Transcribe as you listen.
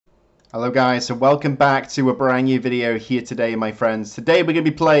Hello guys, so welcome back to a brand new video here today, my friends. Today we're going to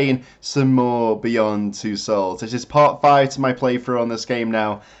be playing some more Beyond Two Souls. This is part 5 to my playthrough on this game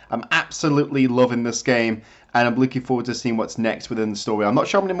now. I'm absolutely loving this game and I'm looking forward to seeing what's next within the story. I'm not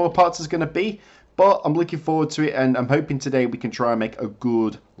sure how many more parts there's going to be, but I'm looking forward to it and I'm hoping today we can try and make a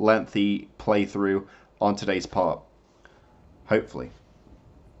good, lengthy playthrough on today's part. Hopefully.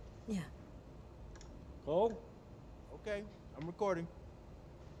 Yeah. Cole? Okay, I'm recording.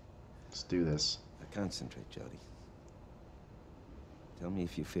 Let's do this. Now concentrate, Jodie. Tell me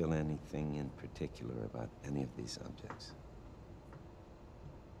if you feel anything in particular about any of these objects.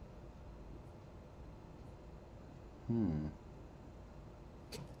 Can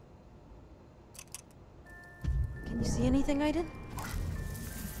you see anything, Aiden?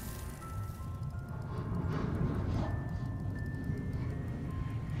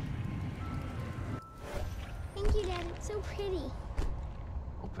 Thank you, Dad. It's so pretty.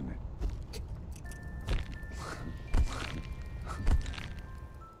 Open it.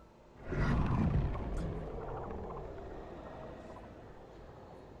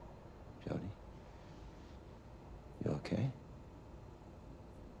 Jodie? You okay?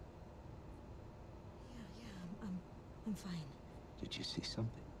 Yeah, I'm fine. Did you see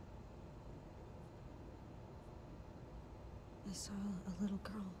something? I saw a little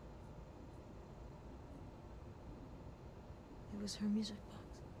girl. It was her music box.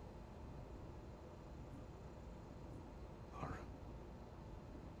 Arron.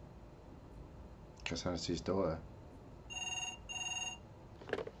 Cassanity's daughter.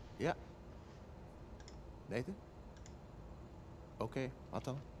 Yeah. Nathan? Okay, I'll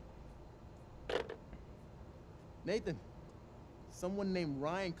tell him. Nathan, someone named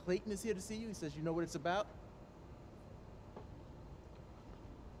Ryan Clayton is here to see you. He says you know what it's about.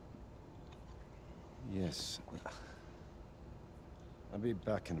 Yes. I'll be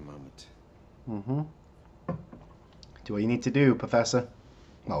back in a moment. Do what you need to do, Professor.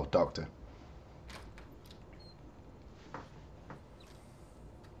 Oh, Doctor.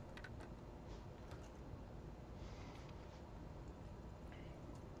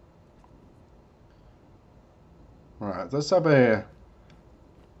 Alright, let's have a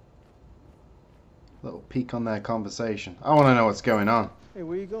little peek on their conversation. I want to know what's going on. Hey,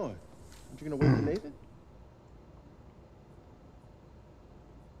 where you going? Aren't you gonna wait for Nathan?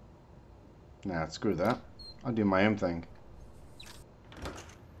 Nah, screw that. I'll do my own thing.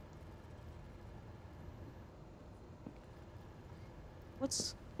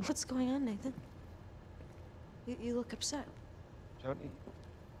 What's going on, Nathan? You look upset. Jodie?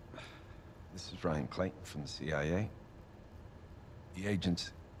 This is Ryan Clayton from the CIA. The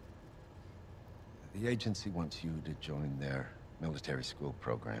agency wants you to join their military school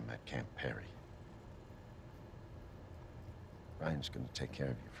program at Camp Perry. Ryan's going to take care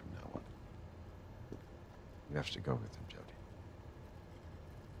of you from now on. You have to go with him, Jodie.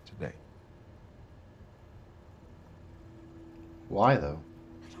 Today. Why, though?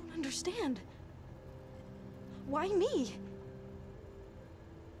 I don't understand. Why me?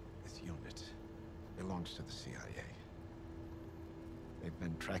 This unit belongs to the CIA. They've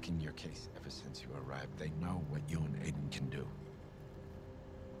been tracking your case ever since you arrived. They know what you and Aiden can do.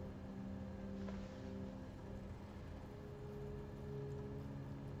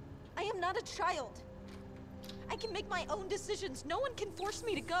 I am not a child. I can make my own decisions. No one can force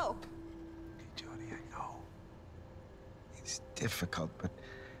me to go. Hey, Jodie, I know. It's difficult, but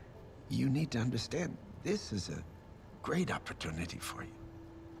you need to understand, this is a great opportunity for you.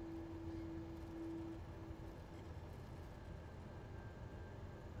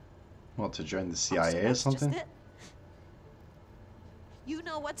 What, to join the So CIA or that's something? just it? You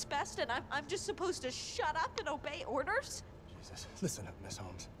know what's best, and I'm just supposed to shut up and obey orders? Jesus, listen up, Miss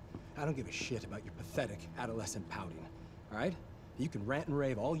Holmes. I don't give a shit about your pathetic adolescent pouting, all right? You can rant and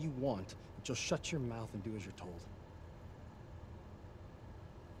rave all you want, but you'll shut your mouth and do as you're told.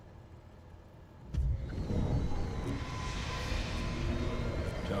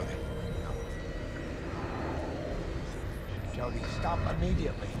 Jodie. Jodie, stop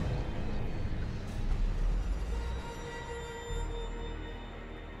immediately.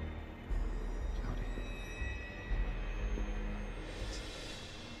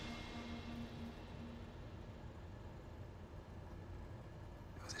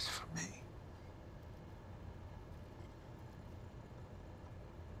 Do this for me.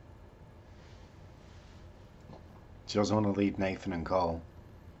 She doesn't want to leave Nathan and Cole.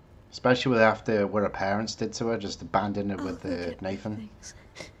 Especially with after what her parents did to her, just abandon her with Nathan. Thanks.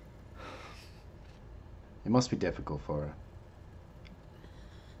 It must be difficult for her.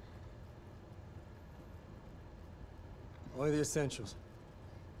 Only the essentials.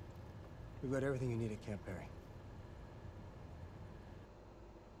 We've got everything you need at Camp Perry.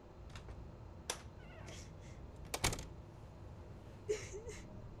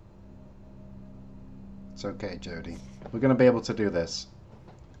 It's okay, Jodie. We're going to be able to do this.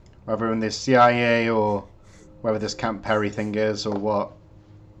 Whether in this CIA or whether this Camp Perry thing is or what,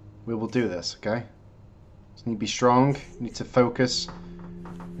 we will do this, okay? Just need to be strong, need to focus,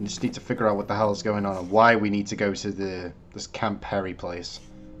 and just need to figure out what the hell is going on and why we need to go to this Camp Perry place.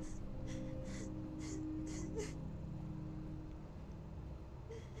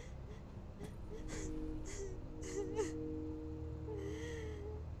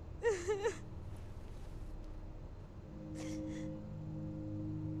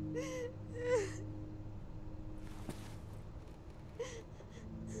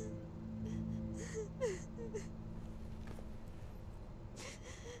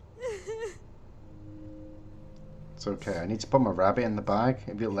 It's okay. I need to put my rabbit in the bag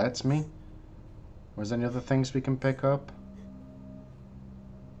if it lets me. Or is there any other things we can pick up?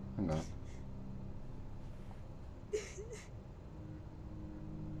 Hang on. I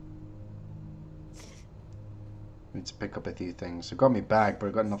need to pick up a few things. I've got my bag, but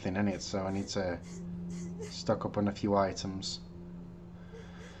I've got nothing in it, so I need to stock up on a few items.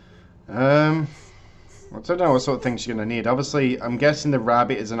 I don't know what sort of things you're going to need. Obviously, I'm guessing the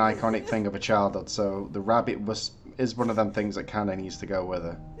rabbit is an iconic thing of a childhood, so the rabbit is one of them things that kind of needs to go with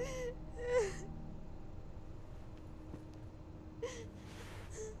it.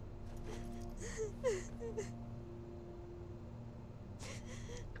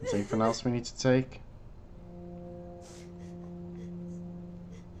 Is there anything else we need to take?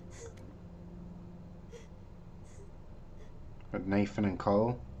 Got Nathan and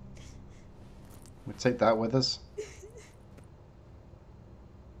Cole. We'll take that with us.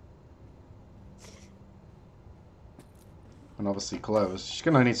 And obviously clothes. She's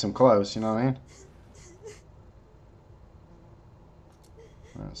gonna need some clothes, you know what I mean?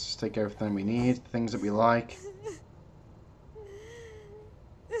 Let's just take everything we need, things that we like.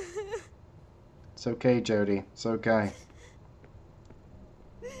 It's okay, Jodie. It's okay.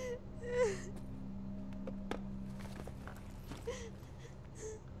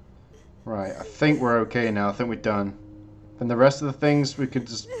 Right, I think we're okay now. I think we're done. And the rest of the things we could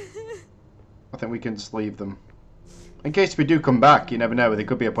just... I think we can just leave them. In case we do come back, you never know. There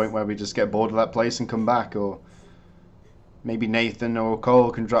could be a point where we just get bored of that place and come back, or... maybe Nathan or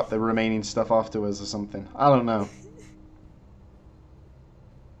Cole can drop the remaining stuff afterwards or something. I don't know.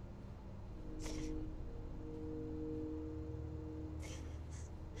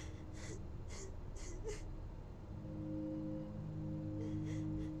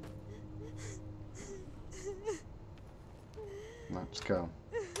 Let's go.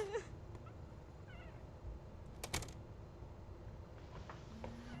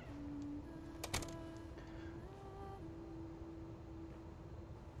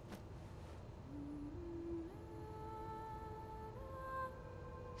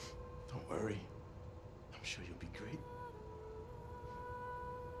 Don't worry. I'm sure you'll be great.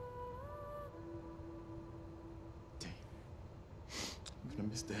 Dang. I'm gonna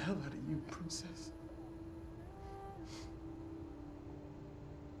miss the hell out of you, princess.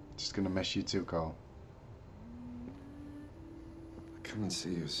 Just gonna miss you too, Cole. I'll come and see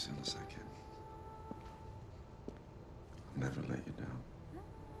you as soon as I can. I'll never let you down.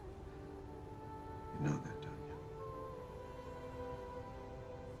 You know that, don't you?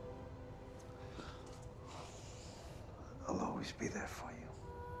 I'll always be there for you.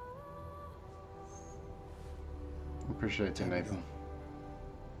 Appreciate you, Nathan.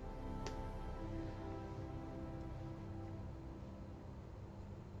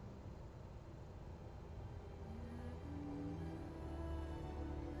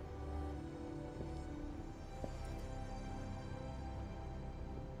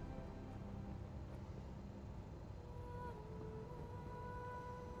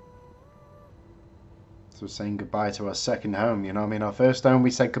 So we're saying goodbye to our second home, you know what I mean? Our first home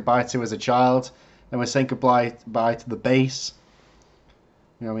we said goodbye to as a child, then we're saying goodbye to the base.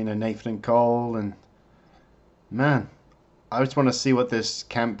 You know what I mean? And Nathan and Cole, and... man, I just want to see what this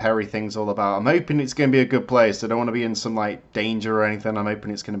Camp Perry thing's all about. I'm hoping it's going to be a good place. I don't want to be in some, like, danger or anything. I'm hoping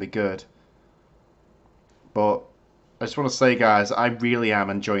it's going to be good. But I just want to say, guys, I really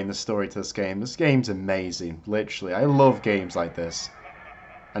am enjoying the story to this game. This game's amazing, literally. I love games like this.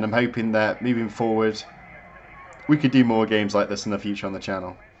 And I'm hoping that, moving forward, we could do more games like this in the future on the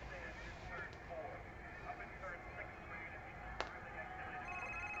channel.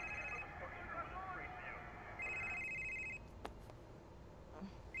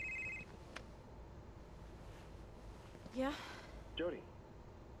 Yeah? Jodie,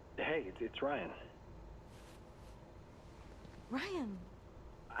 hey, Hey, it's Ryan. Ryan.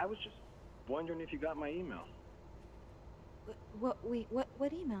 I was just wondering if you got my email. What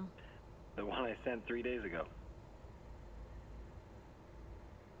email? The one I sent 3 days ago.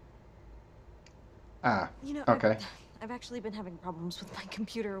 Ah, You know, okay. I've actually been having problems with my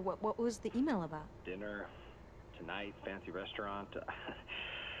computer. What was the email about? Dinner, tonight, fancy restaurant.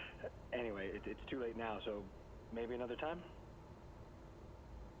 Anyway, it's too late now, so maybe another time?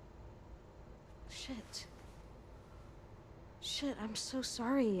 Shit, I'm so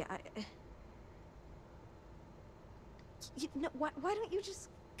sorry. You know, why don't you just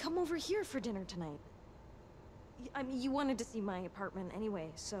come over here for dinner tonight? I mean, you wanted to see my apartment anyway,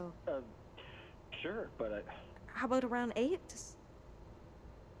 so... Sure, but How about around 8?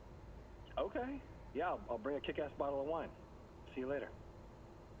 Okay. Yeah, I'll bring a kick-ass bottle of wine. See you later.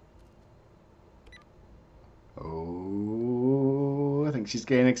 Oh, I think she's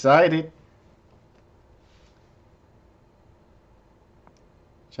getting excited.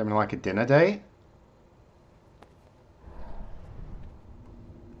 She's having like a dinner date?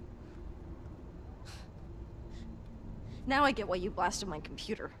 Now I get why you blasted my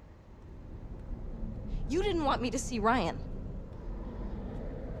computer. You didn't want me to see Ryan.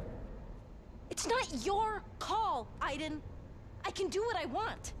 It's not your call, Aiden. I can do what I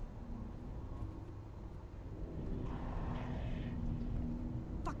want.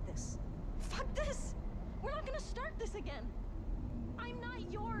 Fuck this. Fuck this! We're not gonna start this again. I'm not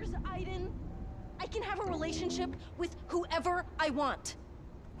yours, Aiden. I can have a relationship with whoever I want.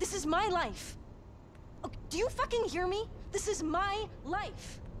 This is my life. Okay, do you fucking hear me? This is my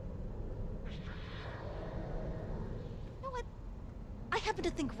life. You know what? I happen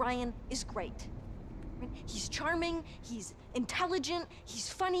to think Ryan is great. Right? He's charming, he's intelligent, he's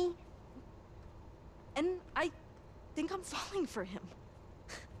funny. And I think I'm falling for him.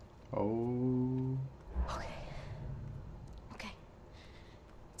 Oh. Okay.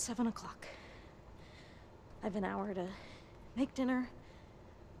 It's 7 o'clock. I have an hour to make dinner,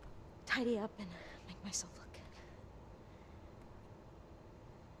 tidy up, and make myself look good.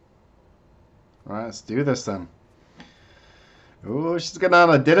 Alright, let's do this then. Oh, she's going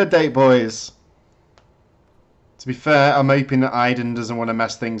on a dinner date, boys. To be fair, I'm hoping that Aiden doesn't want to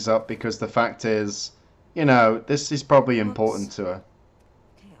mess things up because the fact is, you know, this is probably important to her.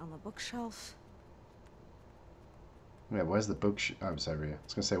 Okay, on the bookshelf. Yeah, where's the bookshelf? Oh, it's over here. I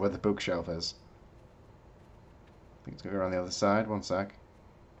was going to say where the bookshelf is. I think it's going to go around the other side. One sec.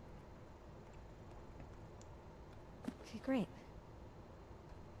 Okay, great.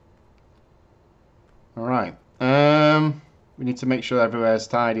 Alright. We need to make sure everywhere's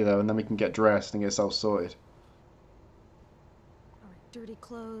tidy though, and then we can get dressed and get ourselves sorted. All right, dirty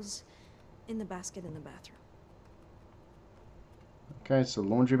clothes in the basket in the bathroom. Okay, so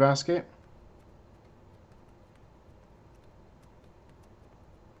laundry basket.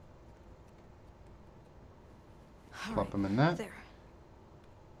 All Plop right, them in there. there.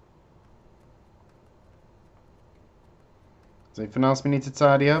 Is there anything else we need to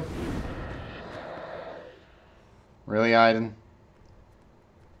tidy up? Really, Aiden?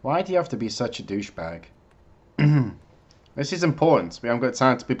 Why do you have to be such a douchebag? This is important. We haven't got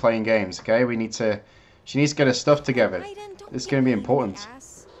time to be playing games, okay? We need to... She needs to get her stuff together. Aiden, don't This is get going to be me in the important.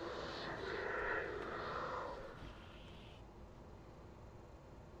 ass.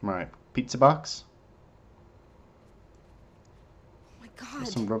 Right. Pizza box. Oh my God.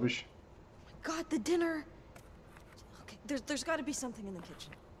 That's some rubbish. Oh my God, the dinner. Okay, there's got to be something in the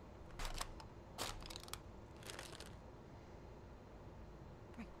kitchen.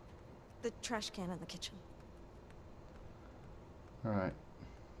 Right. The trash can in the kitchen. Alright.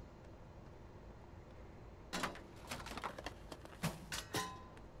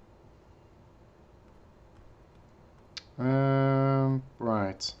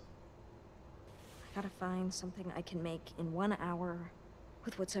 Right. I gotta find something I can make in 1 hour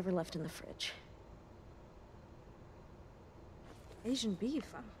with what's ever left in the fridge. Asian beef,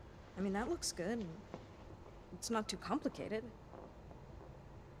 huh? I mean, that looks good. It's not too complicated.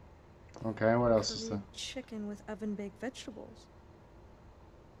 Okay, what else is Curried there? chicken with oven-baked vegetables.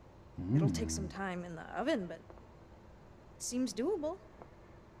 It'll take some time in the oven, but it seems doable.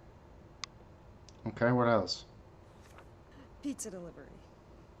 Okay, what else? Pizza delivery.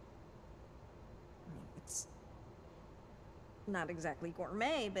 I mean, it's not exactly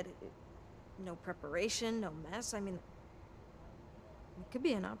gourmet, but no preparation, no mess. I mean, it could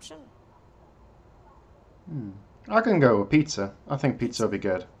be an option. I can go with pizza. I think pizza will be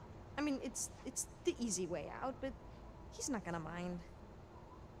good. I mean, it's the easy way out, but he's not gonna mind.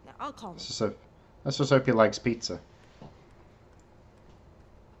 No, I'll call him. Let's just hope he likes pizza.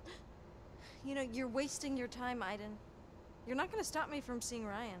 You know, you're wasting your time, Aiden. You're not gonna stop me from seeing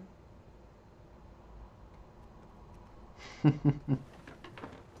Ryan.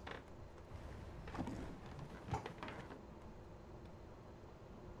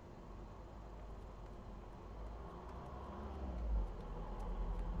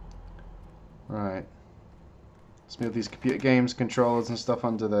 Right. Let's move these computer games, controllers and stuff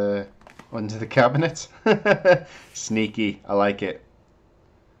under the cabinet. Sneaky. I like it.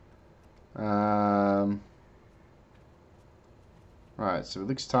 Right, so it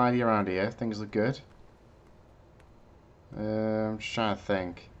looks tidy around here. Things look good. I'm just trying to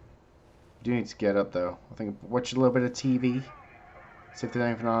think. We do need to get up though. I think watch a little bit of TV. See if there's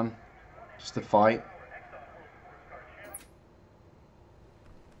anything on. Just a fight.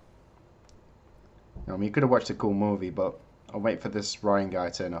 I mean, you could have watched a cool movie, but I'll wait for this Ryan guy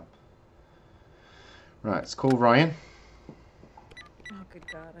to turn up. Right, let's call Ryan. Oh, good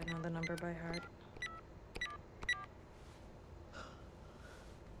God, I know the number by heart.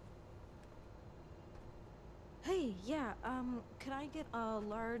 Hey, yeah, could I get a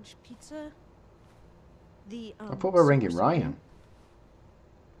large pizza? I thought we were ringing Ryan.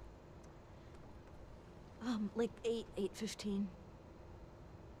 Like 8:15.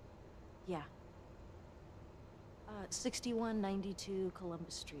 Yeah. 6192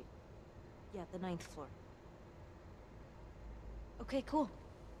 Columbus Street. Yeah, the 9th floor. Okay, cool.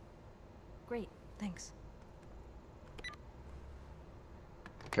 Great, thanks.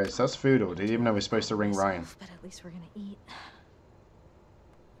 Okay, so that's food order. Even though we're supposed to ring Ryan. But at least we're gonna eat.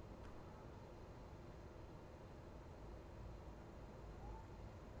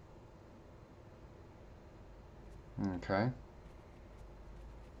 Okay.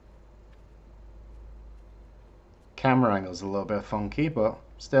 Camera angle's a little bit funky, but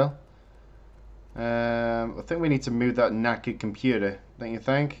still. I think we need to move that knackered computer, don't you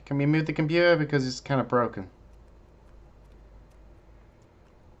think? Can we move the computer? Because it's kind of broken.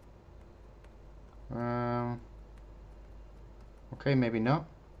 Okay, maybe not.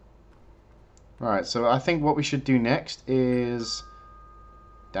 Right, so I think what we should do next is...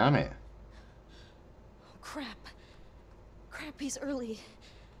 Damn it. Oh, crap. Crap, he's early.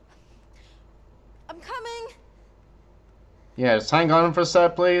 I'm coming! Yeah, just hang on for a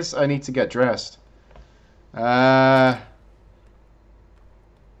sec, please. I need to get dressed. Wait,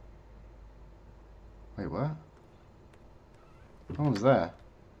 what? No one's there.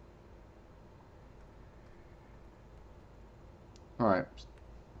 Alright.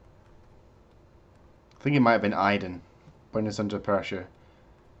 I think it might have been Aiden when it's under pressure.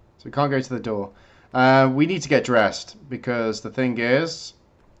 So we can't go to the door. We need to get dressed because the thing is,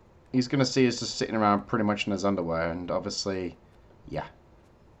 he's going to see us just sitting around pretty much in his underwear, and obviously, yeah.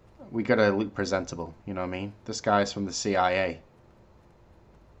 We got to look presentable, you know what I mean? This guy's from the CIA.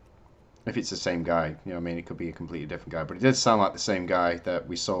 If it's the same guy, you know what I mean? It could be a completely different guy, but it did sound like the same guy that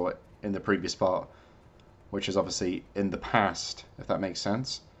we saw in the previous part, which is obviously in the past, if that makes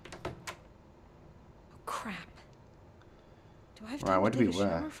sense. Oh, crap. Do I have Right, time what to do take we a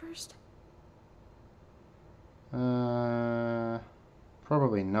wear? shower first?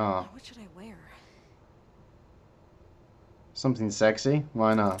 Probably not. What should I wear? Something sexy?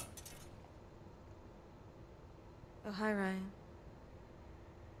 Why not? Oh, hi, Ryan.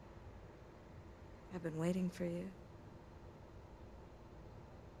 I've been waiting for you.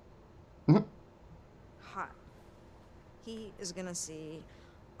 Hot. He is gonna see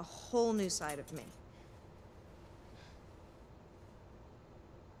a whole new side of me.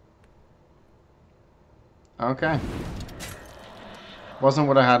 Okay. Wasn't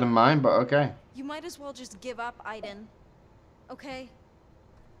what I had in mind, but okay. You might as well just give up, Aiden. Okay?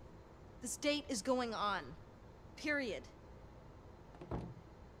 This date is going on. Period.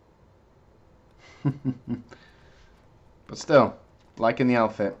 But still, liking the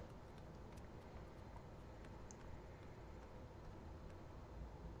outfit.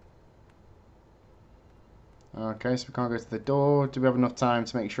 Okay, so we can't go to the door. Do we have enough time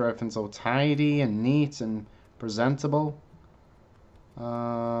to make sure everything's all tidy and neat and presentable?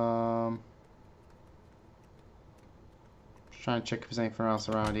 Just trying to check if there's anything else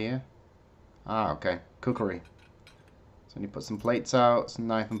around here. Ah, okay. Cookery. So you put some plates out, some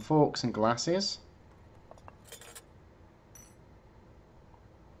knife and forks and glasses.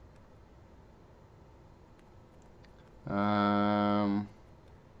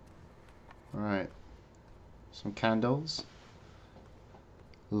 Right. Some candles.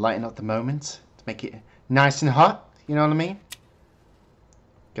 Lighten up the moment to make it nice and hot. You know what I mean?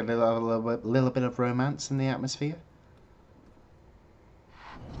 Get a little bit of romance in the atmosphere.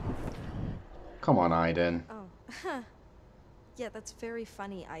 Come on, Aiden. Oh, yeah, that's very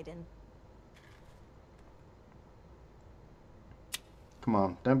funny, Aiden. Come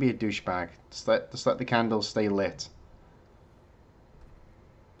on, don't be a douchebag. Just let the candles stay lit.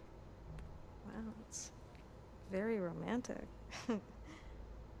 Wow, it's very romantic.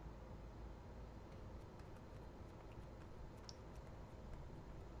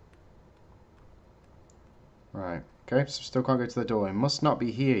 Right. Okay, so still can't go to the door. It must not be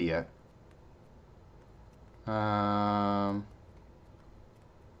here yet.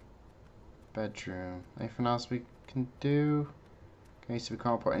 Bedroom. Anything else we can do? Okay, so we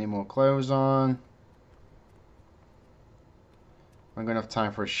can't put any more clothes on. I'm gonna have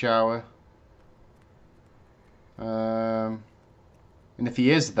time for a shower. And if he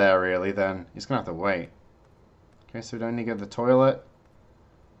is there really, then he's gonna have to wait. Okay, so we don't need to go to the toilet.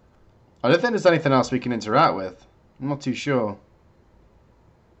 I don't think there's anything else we can interact with. I'm not too sure.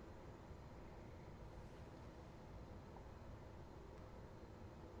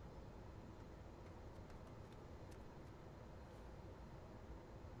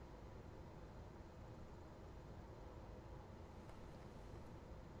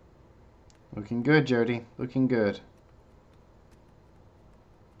 Looking good, Jodie. Looking good.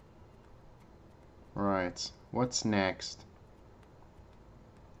 Right. What's next?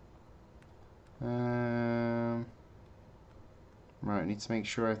 Right, need to make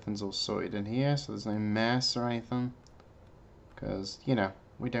sure everything's all sorted in here so there's no mess or anything. Because, you know,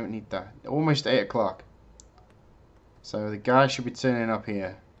 we don't need that. Almost 8 o'clock. So the guy should be turning up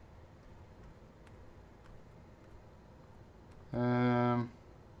here.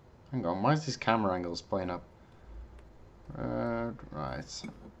 Hang on, why is these camera angles playing up? Right.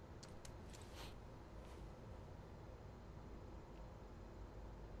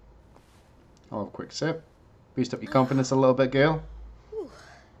 I'll have a quick sip. Boost up your confidence a little bit, girl.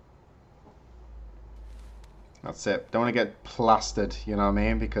 That's it. Don't want to get plastered, you know what I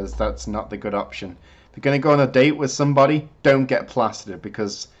mean? Because that's not the good option. If you're going to go on a date with somebody, don't get plastered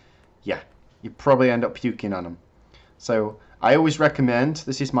because, yeah, you probably end up puking on them. So I always recommend,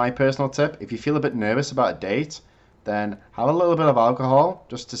 this is my personal tip, if you feel a bit nervous about a date, then have a little bit of alcohol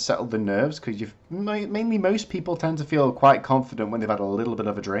just to settle the nerves, because mainly most people tend to feel quite confident when they've had a little bit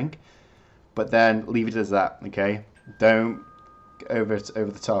of a drink. But then leave it as that, okay? Don't go over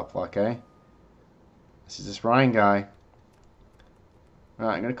the top, okay? This is this Ryan guy.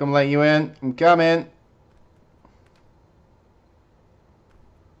 Right, I'm gonna come let you in. I'm coming.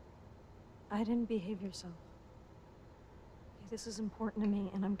 I didn't behave yourself. This is important to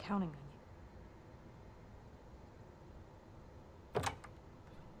me, and I'm counting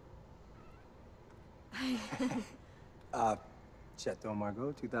on you. Chateau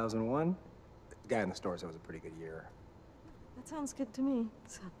Margaux, 2001. The guy in the store said it was a pretty good year. That sounds good to me.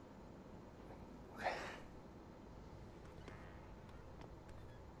 So.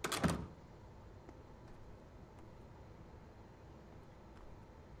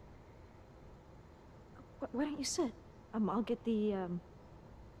 Why don't you sit? I'll get the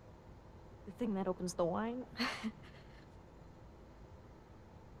thing that opens the wine.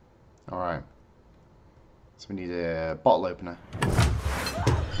 All right. So we need a bottle opener.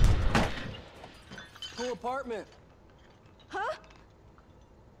 Cool apartment. Huh?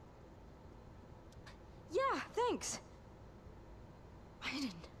 Yeah, thanks.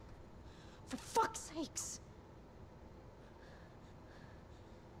 Aiden, for fuck's sakes.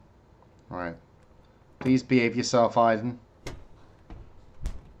 All right. Please behave yourself, Aiden.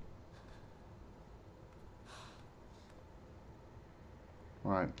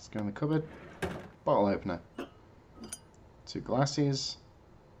 All right, let's go in the cupboard. Bottle opener. 2 glasses.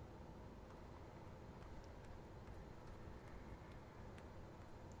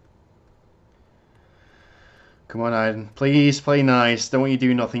 Come on, Aiden. Please play nice. Don't want you to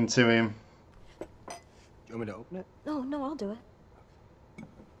do nothing to him. Do you want me to open it? No, I'll do it.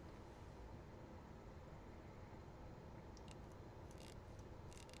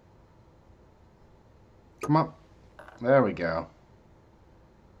 Come on. There we go.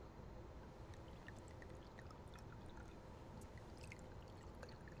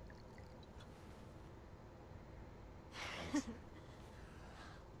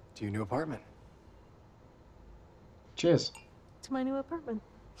 To your new apartment. Cheers. To my new apartment.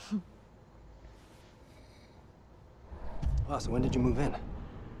 Oh, so when did you move in?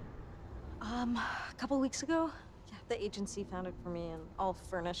 A couple weeks ago. Yeah, the agency found it for me and all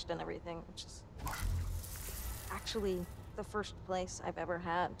furnished and everything, which is actually the first place I've ever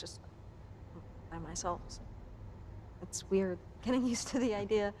had just by myself. So it's weird getting used to the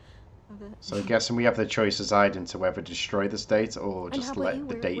idea of it. So I'm guessing we have the choice as Aiden to whether destroy the date or And just how about let you?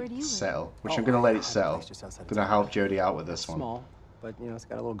 the Where date do you live? settle. Which Oh, I'm going to let I it have a settle. place just outside I'm of going to town. help Jodie out with this one. Small, but you know, it's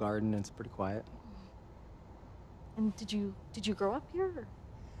got a little garden and it's pretty quiet. And did you grow up here? Or?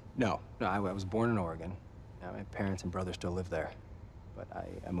 No, I was born in Oregon. My parents and brother still live there. But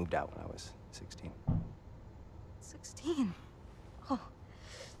I moved out when I was 16. 16? Oh.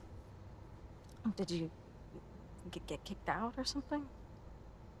 Did you get kicked out or something?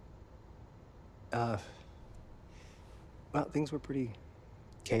 Well, things were pretty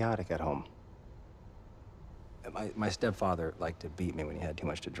chaotic at home. My stepfather liked to beat me when he had too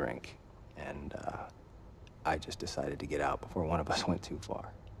much to drink. And, I just decided to get out before one of us went too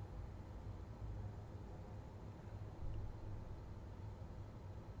far.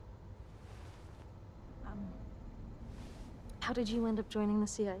 How did you end up joining the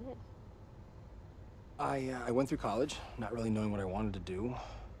CIA? I went through college, not really knowing what I wanted to do.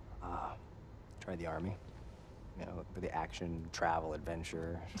 Tried the Army. You know, for the action, travel,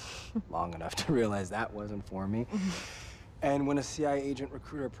 adventure. Long enough to realize that wasn't for me. And when a CIA agent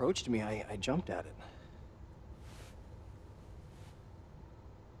recruiter approached me, I jumped at it.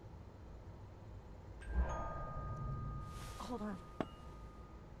 Hold on.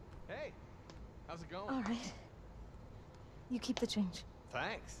 Hey, how's it going? All right. You keep the change.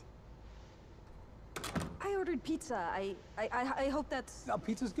 Thanks. I ordered pizza. I hope that's... No,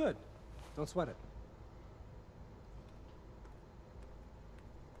 pizza's good. Don't sweat it.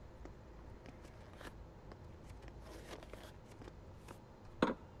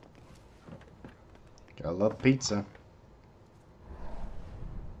 I love pizza.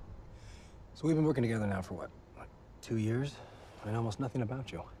 So we've been working together now for what, like 2 years? I know almost nothing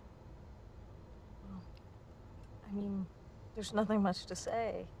about you. Well, I mean, there's nothing much to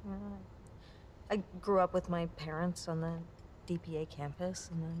say. You know, I grew up with my parents on the DPA campus,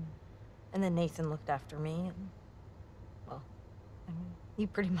 and then Nathan looked after me, and well, I mean, you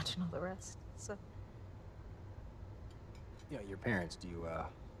pretty much know the rest. So. Yeah, your parents. Do you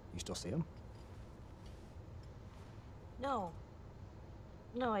still see them? No.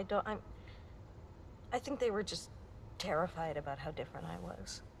 No, I don't. I think they were just terrified about how different I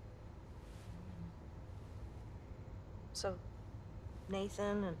was. So,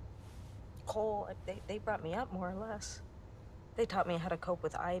 Nathan and Cole, they brought me up more or less. They taught me how to cope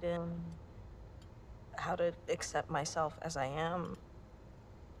with Aiden, how to accept myself as I am.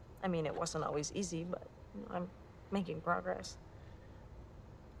 I mean, it wasn't always easy, but I'm making progress.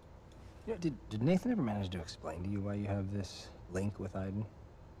 You know, did Nathan ever manage to explain to you why you have this link with Aiden?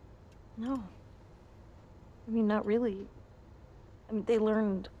 No. I mean, not really. I mean, they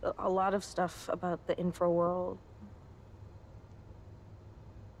learned a lot of stuff about the infra world.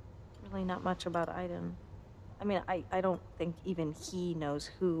 Really not much about Aiden. I mean, I don't think even he knows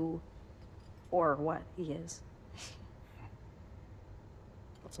who or what he is.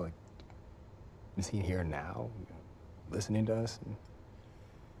 It's like, is he here now, listening to us?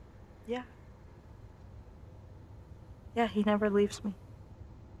 Yeah. Yeah, he never leaves me.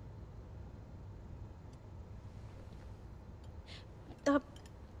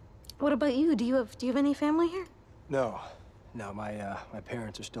 What about you? Do you have any family here? No, my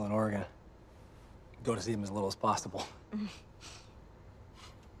parents are still in Oregon. Go to see them as little as possible.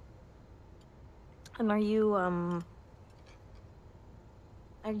 And are you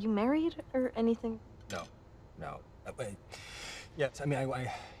married or anything? No. Yes, I mean,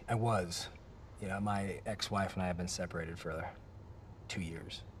 I was. You know, my ex-wife and I have been separated for 2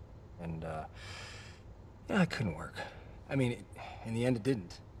 years. And, yeah, it couldn't work. I mean, in the end, it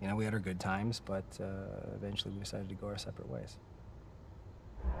didn't. You know, we had our good times, but eventually we decided to go our separate ways.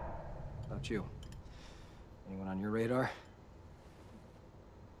 How about you? Anyone on your radar?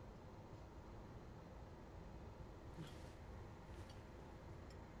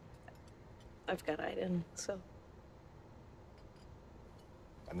 I've got Aiden, so.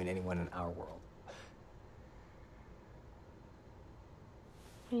 I mean, anyone in our world.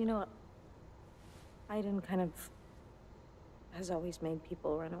 You know what? Aiden kind of has always made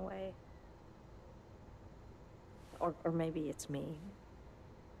people run away. Or maybe it's me.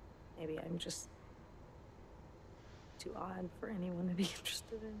 Maybe I'm just too odd for anyone to be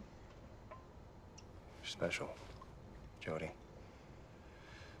interested in. You're special, Jodie.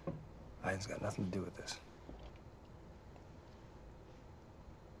 Aiden's got nothing to do with this.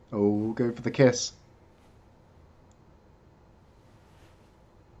 Oh, go for the kiss.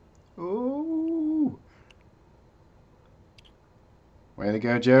 Ooh. Way to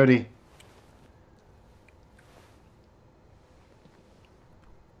go, Jodie.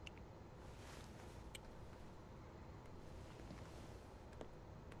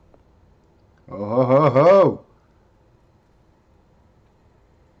 Oh ho ho ho!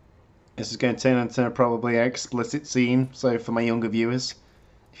 This is going to turn into probably an explicit scene, so for my younger viewers,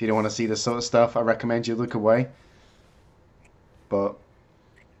 if you don't want to see this sort of stuff, I recommend you look away. but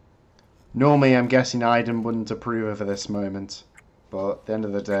normally I'm guessing Aiden wouldn't approve of this moment. But at the end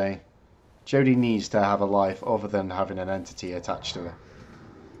of the day, Jodie needs to have a life other than having an entity attached to her.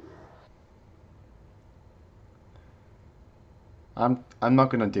 I'm not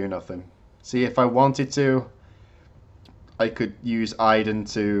gonna do nothing. See, if I wanted to, I could use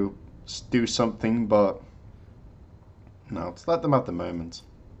Aiden to do something, but no, let's let them have the moment.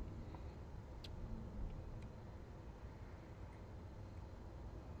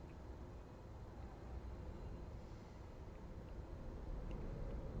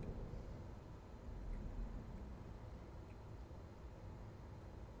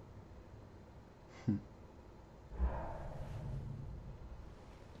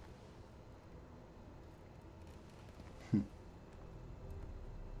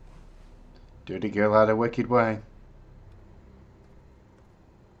 Dirty girl had a wicked way.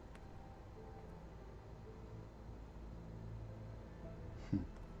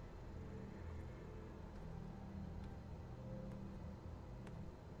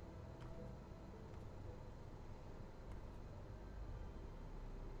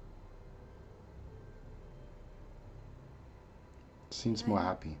 Seems more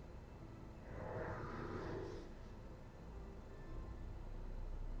happy.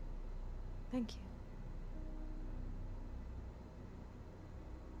 Thank you.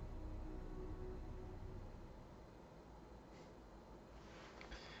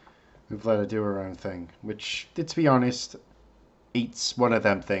 We've let her do her own thing, which, to be honest, it's one of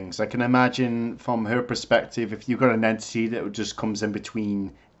them things. I can imagine from her perspective, if you've got an entity that just comes in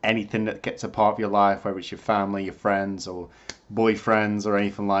between anything that gets a part of your life, whether it's your family, your friends, or boyfriends, or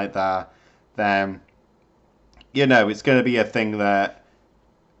anything like that, then, you know, it's going to be a thing that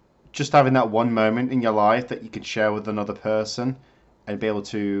just having that one moment in your life that you can share with another person and be able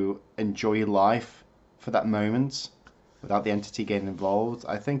to enjoy life for that moment without the entity getting involved,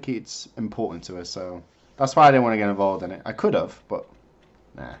 I think it's important to her, so that's why I didn't want to get involved in it. I could have, but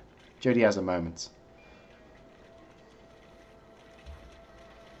nah. Jodie has a moment.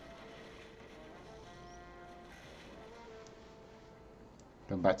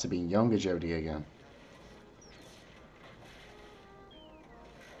 Going back to being younger Jodie again.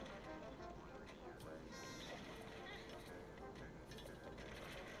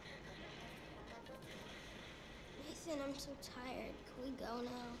 Nathan, I'm so tired. Can we go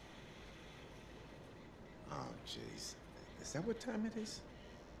now? Oh, jeez. Is that what time it is?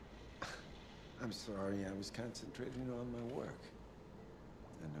 I'm sorry, I was concentrating on my work.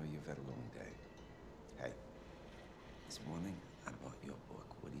 I know you've had a long day. Hey, this morning I bought you a book.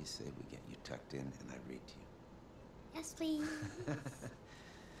 What do you say we get you tucked in and I read to you? Yes, please.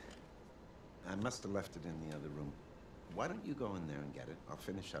 I must have left it in the other room. Why don't you go in there and get it? I'll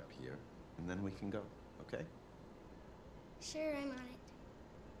finish up here, and then we can go, okay? Sure, I'm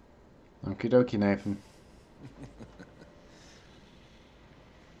on it. Okie dokie, Nathan.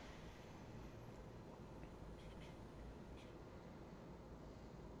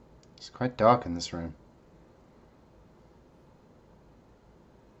 It's quite dark in this room.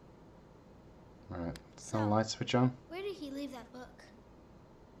 Right, is the light switch on? Where did he leave that book?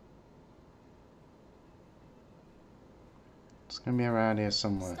 It's gonna be around here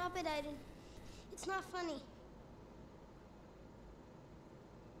somewhere. Stop it, Aiden. It's not funny.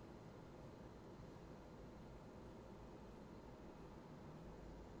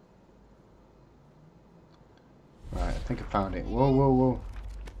 Right, I think I found it. Whoa, whoa, whoa.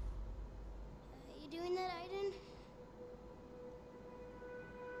 You doing that, Aiden?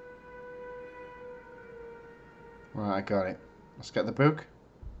 Right, I got it. Let's get the book.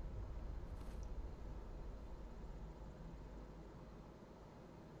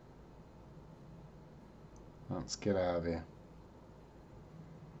 Let's get out of here.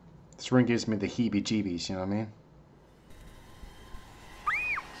 This ring gives me the heebie-jeebies, you know what I mean?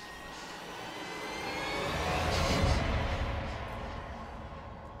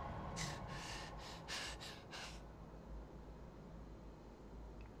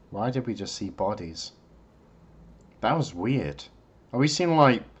 Why did we just see bodies? That was weird. Are we seeing,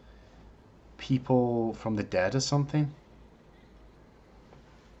 like, people from the dead or something?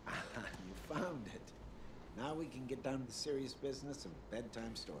 You found it. Now we can get down to the serious business of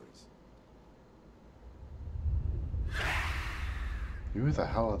bedtime stories. Who the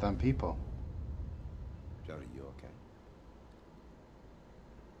hell are them people? Jodie, you okay?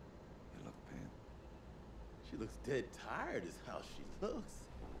 You look pale. She looks dead tired is how she looks.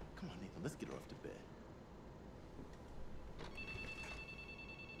 Come on, Nathan, let's get her off to bed.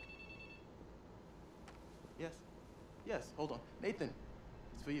 Yes. Yes, hold on. Nathan,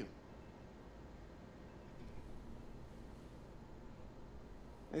 it's for you.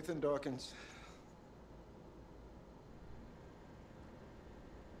 Nathan Dawkins.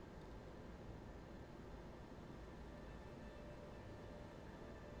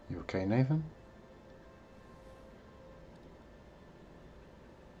 You okay, Nathan?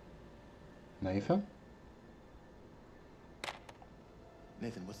 Nathan?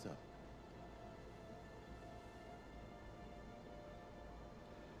 Nathan, what's up?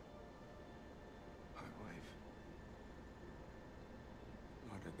 My wife.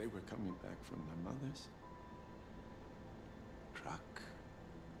 Daughter, they were coming back from my mother's. Truck.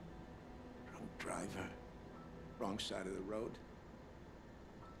 Drunk driver. Wrong side of the road.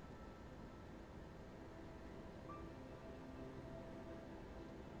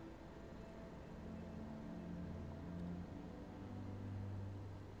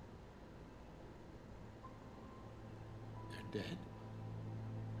 They're dead.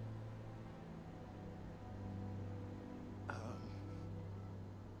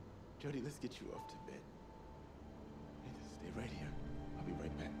 Jodie, let's get you off to bed. Nathan, stay right here. I'll be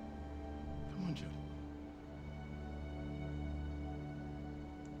right back. Come on, Jodie.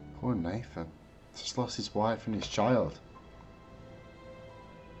 Poor Nathan. Just lost his wife and his child.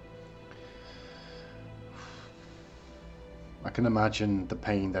 I can imagine the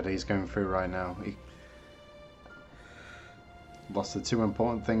pain that he's going through right now. He lost the two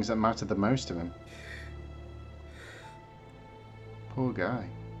important things that mattered the most to him. Poor guy.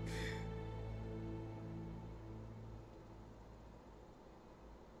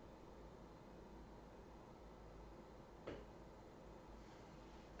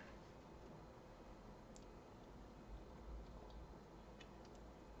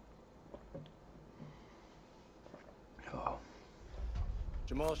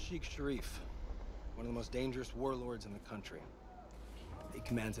 Jamal Sheikh Sharif, one of the most dangerous warlords in the country. He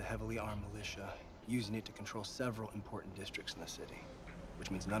commands a heavily armed militia, using it to control several important districts in the city,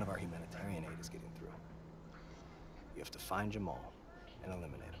 which means none of our humanitarian aid is getting through. You have to find Jamal and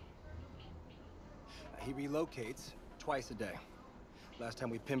eliminate him. He relocates twice a day. Last time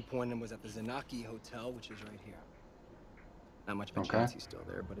we pinpointed him was at the Zanaki Hotel, which is right here. Not much of a chance he's still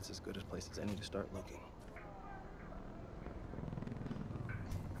there, but it's as good a place as any to start looking.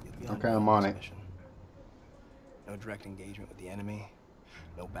 Okay, I'm on it. No direct engagement with the enemy,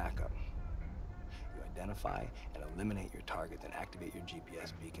 no backup. You identify and eliminate your target, then activate your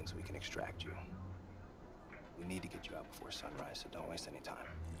GPS beacon so we can extract you. We need to get you out before sunrise, so don't waste any time.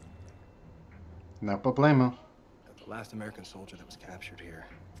 No problemo. The last American soldier that was captured here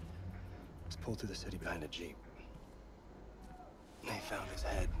was pulled through the city behind a Jeep. They found his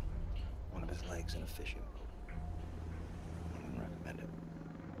head, one of his legs in a fishing boat. I wouldn't recommend it.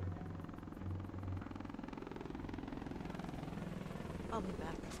 I'll be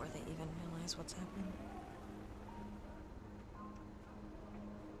back before they even realize what's happening.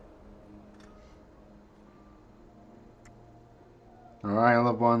 Alright,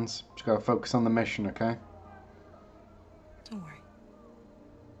 loved ones. Just gotta focus on the mission, okay? Don't worry.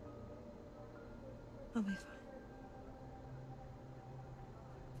 I'll be fine.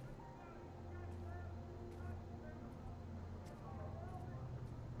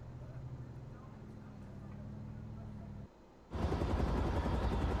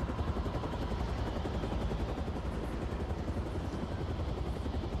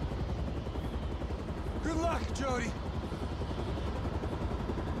 Good luck, Jodie.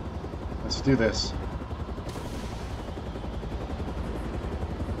 Let's do this.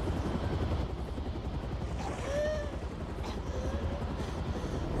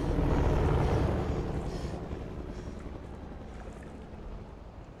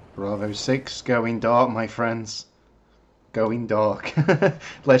 Bravo 6 going dark, my friends. Going dark.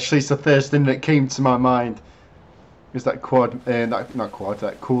 Literally, it's the first thing that came to my mind. Is that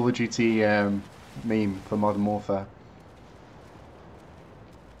that Call of Duty meme for Modern Warfare.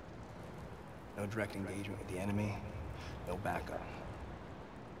 No direct engagement with the enemy, no backup.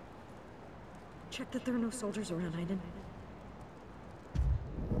 Check that there are no soldiers around, Aiden.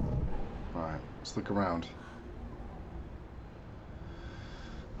 Alright, let's look around.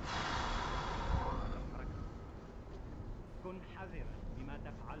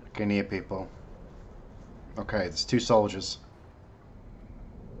 I can hear people. Okay, there's two soldiers.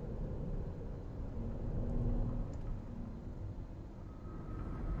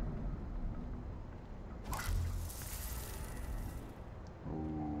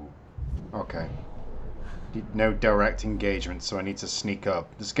 Ooh. Okay. No direct engagement, so I need to sneak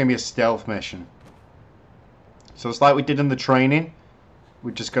up. This is going to be a stealth mission. So it's like we did in the training.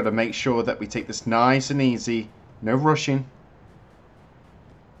 We just got to make sure that we take this nice and easy. No rushing.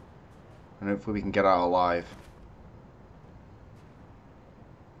 And hopefully we can get out alive.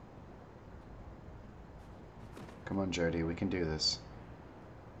 Come on, Jodie, we can do this.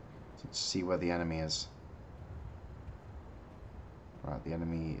 Let's see where the enemy is. Right, the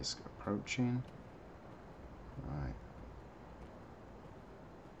enemy is approaching. Right.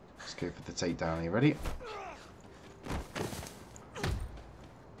 Let's go for the takedown. Are you ready?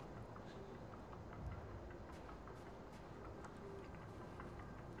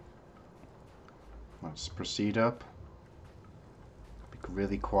 Let's proceed up. Be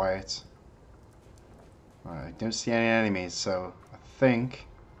really quiet. Right, I don't see any enemies, so I think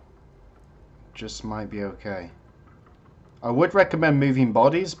just might be okay. I would recommend moving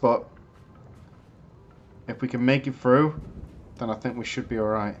bodies, but if we can make it through, then I think we should be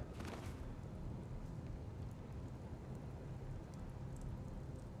alright.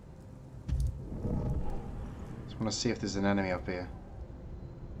 Just want to see if there's an enemy up here.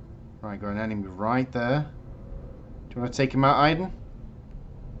 Right, got an enemy right there. Do you want to take him out, Aiden?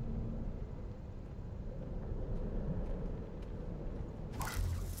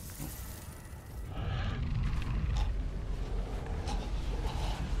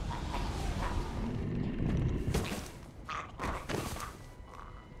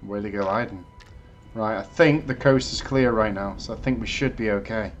 Way to go, Aiden. Right, I think the coast is clear right now, so I think we should be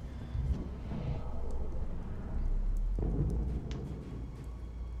okay.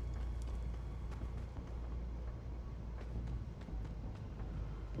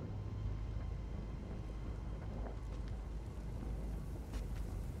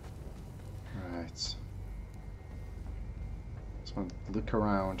 Right. Just want to look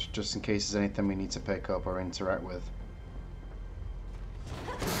around, just in case there's anything we need to pick up or interact with.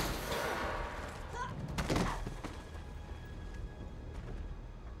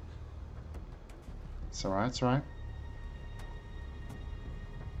 It's alright, it's alright.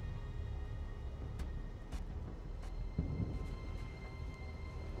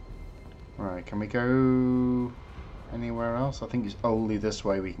 Right, can we go anywhere else? I think it's only this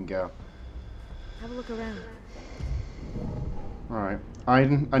way we can go. Have a look around. Alright,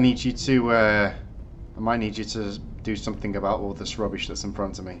 Aiden, I need you to, I might need you to do something about all this rubbish that's in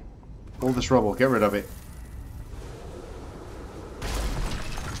front of me. All this rubble, get rid of it.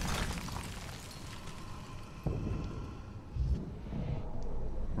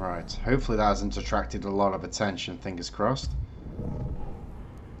 Right, hopefully that hasn't attracted a lot of attention, fingers crossed.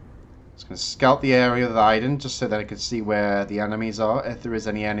 Just going to scout the area with Aiden, just so that I can see where the enemies are, if there is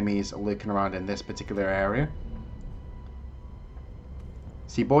any enemies lurking around in this particular area.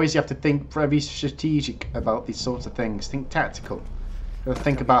 See, boys, you have to think very strategic about these sorts of things. Think tactical. You have to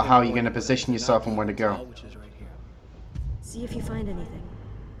think about how you're going to position yourself and where to go. See if you find anything.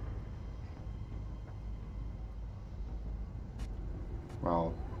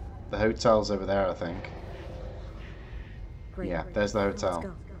 Well, the hotel's over there, I think. Great. Yeah, there's the Let's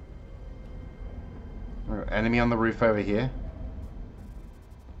hotel. go. Enemy on the roof over here.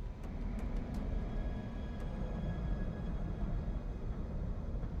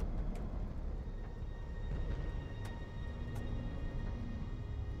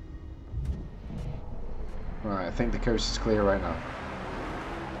 Right, I think the coast is clear right now.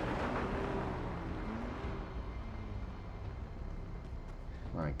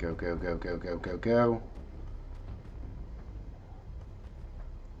 Right, go, go, go, go, go, go, go.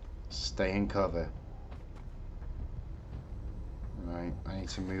 Stay in cover. Right, I need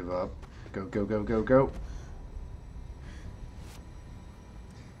to move up. Go, go, go, go, go.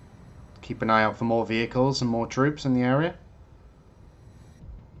 Keep an eye out for more vehicles and more troops in the area.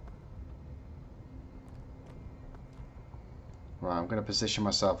 Right, I'm going to position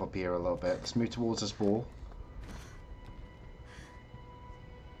myself up here a little bit. Let's move towards this wall.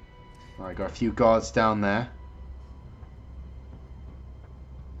 Right, got a few guards down there.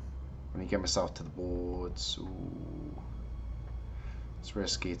 Let me get myself to the boards. Ooh. It's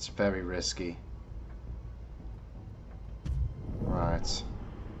risky, it's very risky. Right.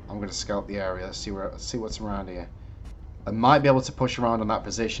 I'm gonna scout the area, see what's around here. I might be able to push around on that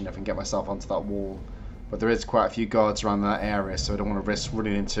position if I can get myself onto that wall. But there is quite a few guards around that area, so I don't want to risk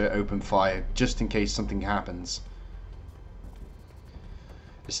running into open fire just in case something happens.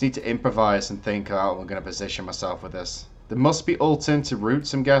 Just need to improvise and think how I'm going to position myself with this. There must be alternative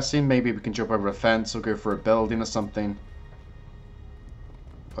routes, I'm guessing. Maybe we can jump over a fence or go for a building or something.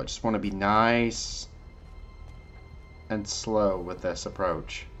 But I just want to be nice and slow with this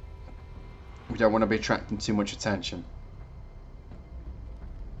approach. We don't want to be attracting too much attention.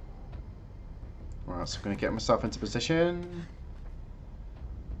 Right, so I'm going to get myself into position.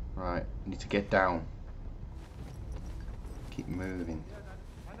 Right, I need to get down. Keep moving.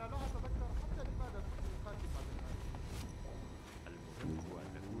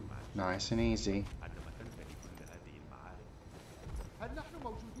 Nice and easy.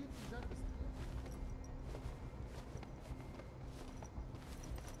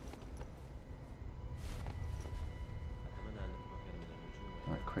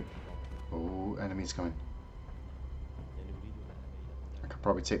 enemies coming. I could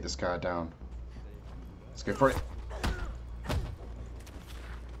probably take this guy down. Let's go for it.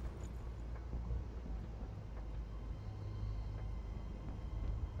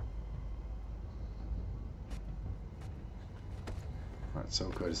 Right, so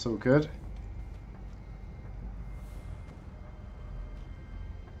good, so good.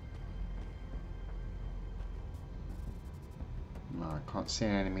 No, I can't see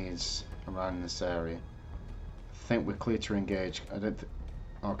any enemies around this area. I think we're clear to engage. I don't think...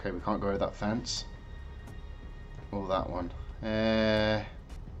 Okay, we can't go over that fence. Or that one. Let's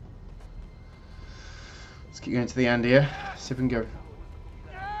keep going to the end here. See if we can go.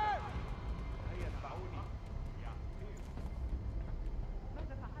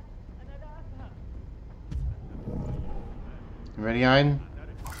 You ready, Aiden?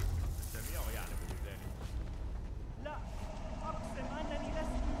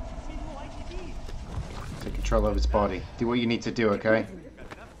 Take control of his body. Do what you need to do, okay?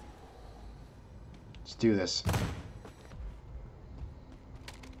 Let's do this.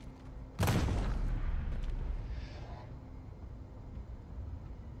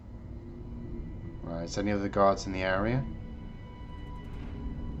 Right, is any other guards in the area?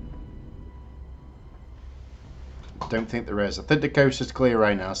 Don't think there is. I think the coast is clear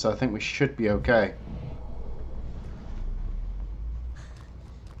right now, so I think we should be okay.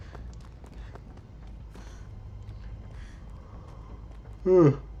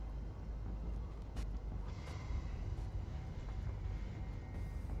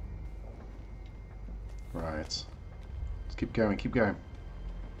 Right. Let's keep going, keep going.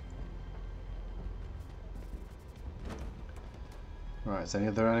 Right, is there any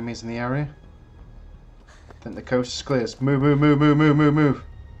other enemies in the area? I think the coast is clear. Let's move, move, move, move, move, move, move.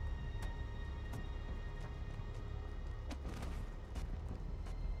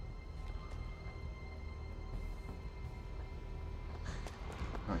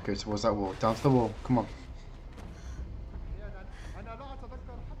 Right, go towards that wall. Down to the wall. Come on.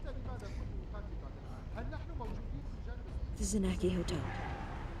 This is an Aki hotel.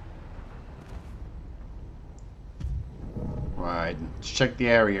 Right, let's check the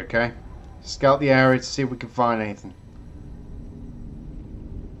area, okay? Scout the area to see if we can find anything.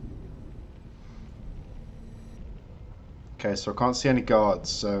 Okay, so I can't see any guards,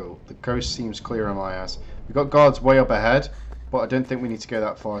 so the coast seems clear in my eyes. We've got guards way up ahead, but I don't think we need to go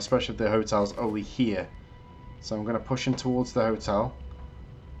that far, especially if the hotel's only here. So I'm going to push in towards the hotel.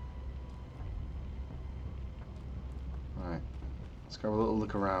 Alright, let's go have a little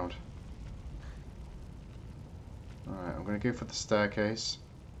look around. Alright, I'm going to go for the staircase.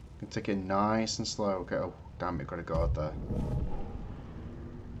 I'm going to take it nice and slow. Okay, oh, damn it, got a guard there.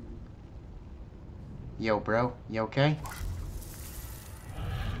 Yo, bro, you okay?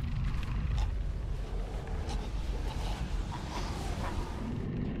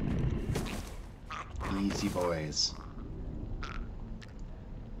 Easy, boys.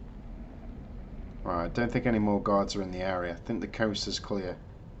 Right, I don't think any more guards are in the area. I think the coast is clear.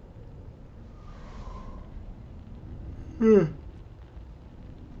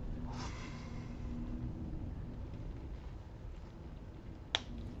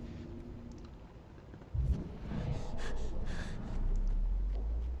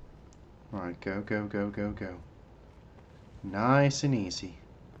 Right, go, go, go, go, go. Nice and easy.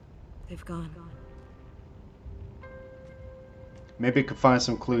 They've gone. Maybe I could find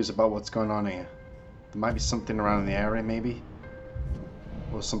some clues about what's going on here. There might be something around in the area, maybe.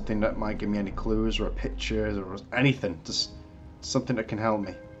 Or something that might give me any clues, or a picture, or anything. Just something that can help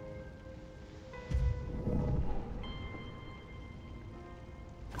me.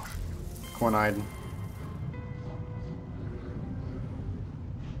 Come on, Aiden.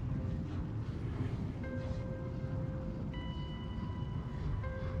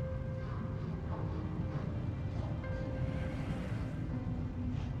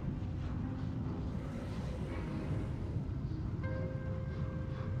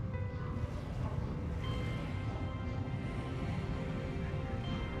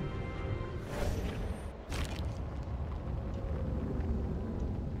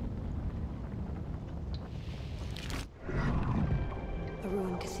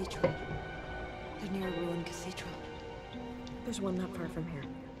 Cathedral. They're near a ruined cathedral. There's one not far from here.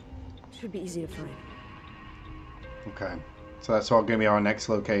 Should be easy to find. Okay, so that's all going to be our next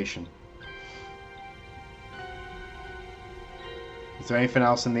location. Is there anything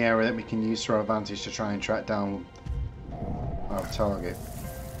else in the area that we can use to our advantage to try and track down our target?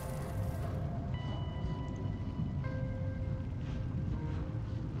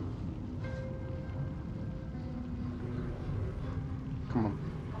 Come on.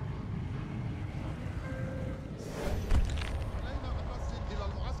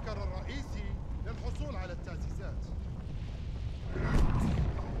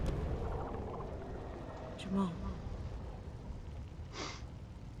 Come on.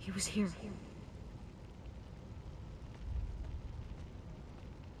 He was here.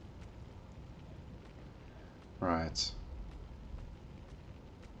 Right.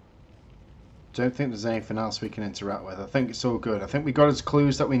 Don't think there's anything else we can interact with. I think it's all good. I think we got us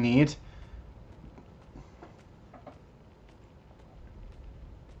clues that we need.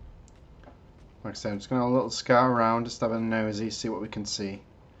 Like I said, I'm just going to have a little scout around, just have a nosy, see what we can see.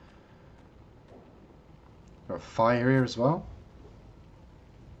 Got a fire here as well.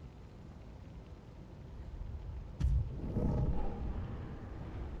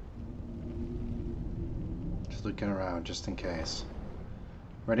 Just looking around, just in case.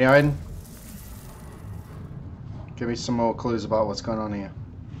 Ready, Aiden? Give me some more clues about what's going on here.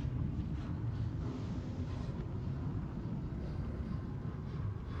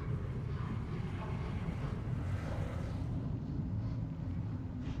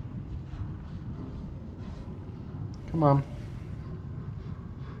 Come on.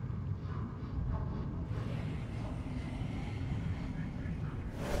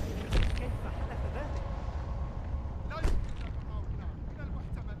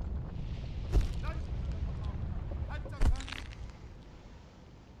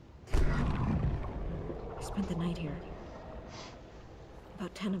 I spent the night here.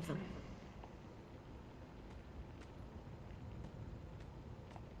 About 10 of them.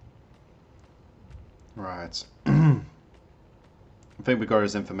 Right. I think we got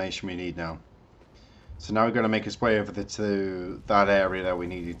his information we need now. So now we're going to make his way over to that area that we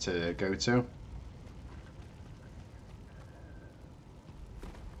needed to go to.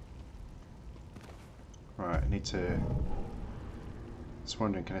 Right, I need to... Just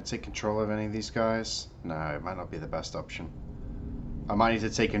wondering, can I take control of any of these guys? No, it might not be the best option. I might need to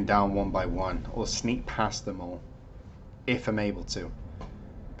take them down one by one, or sneak past them all, if I'm able to.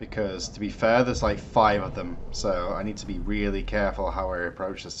 Because, to be fair, there's like 5 of them, so I need to be really careful how I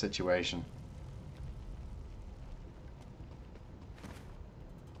approach this situation.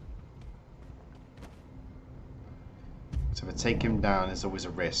 So if I take him down, there's always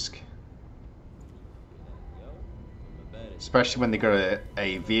a risk. Especially when they got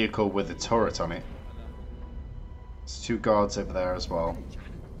a vehicle with a turret on it. There's 2 guards over there as well.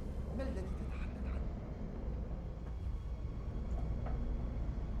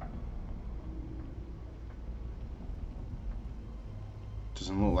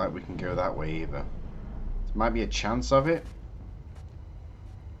 Doesn't look like we can go that way either. There might be a chance of it.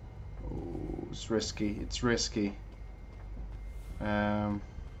 Oh, it's risky. It's risky. I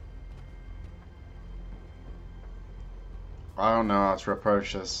don't know how to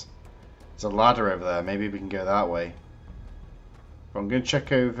approach this. There's a ladder over there. Maybe we can go that way. But I'm going to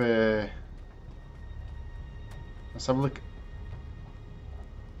check over... Let's have a look.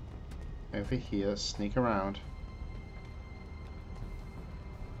 Over here. Sneak around.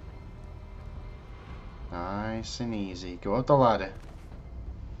 Nice and easy. Go up the ladder.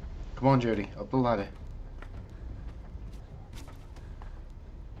 Come on, Jodie. Up the ladder.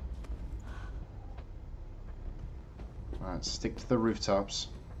 Alright, stick to the rooftops.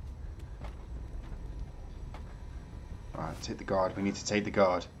 Alright, take the guard. We need to take the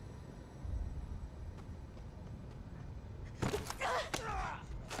guard.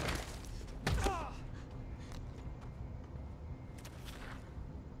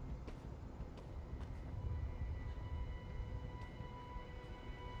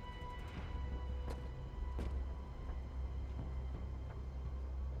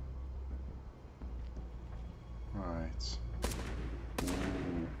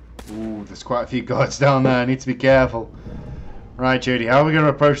 Ooh, there's quite a few guards down there. I need to be careful. Right, Jodie, how are we going to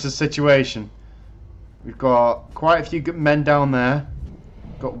approach this situation? We've got quite a few men down there.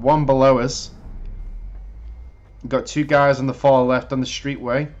 Got 1 below us. We've got 2 guys on the far left on the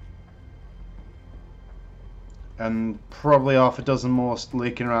streetway. And probably half a dozen more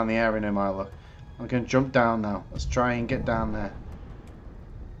lurking around the area no matter. I'm going to jump down now. Let's try and get down there.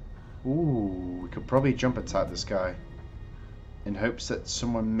 Ooh, we could probably jump attack this guy. In hopes that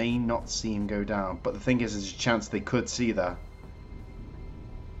someone may not see him go down. But the thing is, there's a chance they could see that.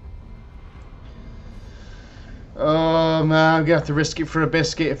 Oh man, I'm going to have to risk it for a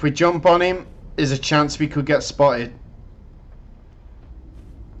biscuit. If we jump on him, there's a chance we could get spotted.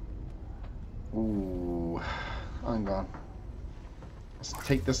 Ooh, hang on. Let's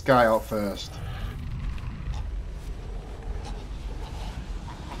take this guy out first.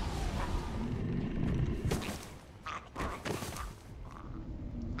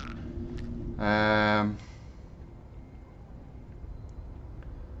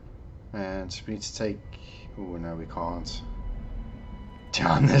 And we need to take... Oh no, we can't.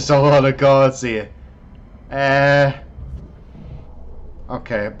 Damn, there's a lot of guards here.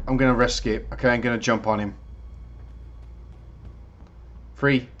 Okay, I'm gonna risk it. Okay, I'm gonna jump on him.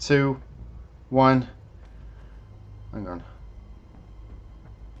 3, 2, 1. Hang on.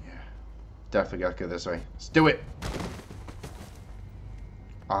 Yeah. Definitely gotta go this way. Let's do it!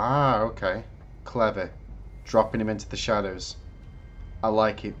 Ah, okay. Clever. Dropping him into the shadows. I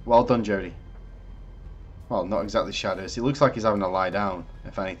like it. Well done, Jodie. Well, not exactly shadows. He looks like he's having to lie down,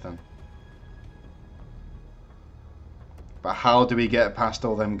 if anything. But how do we get past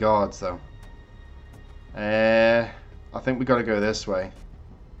all them guards, though? I think we gotta go this way.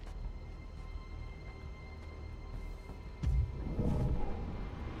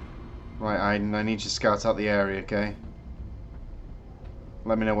 Right, Aiden, I need you to scout out the area, okay?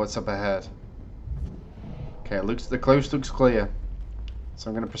 Let me know what's up ahead. Okay, the coast looks clear. So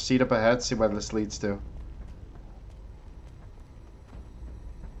I'm gonna proceed up ahead, see where this leads to.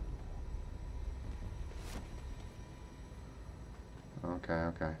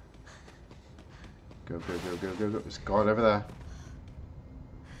 Okay. Go. There's a guard over there.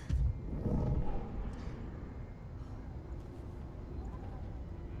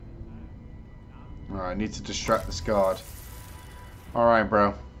 Alright, I need to distract this guard. Alright,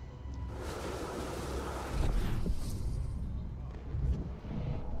 bro.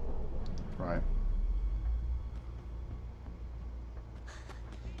 Right.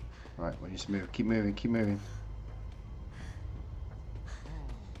 Right, we need to move. Keep moving.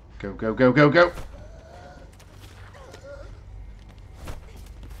 Go.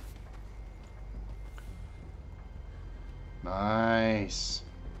 Nice.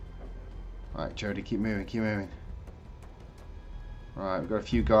 Right, Jodie, keep moving. Right, we've got a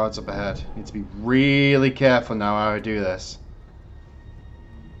few guards up ahead. Need to be really careful now how I do this.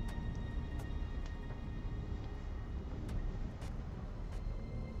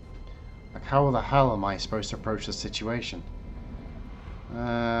 Like, how the hell am I supposed to approach this situation?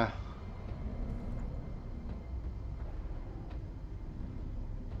 Oh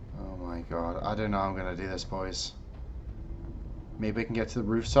my god, I don't know how I'm gonna do this, boys. Maybe I can get to the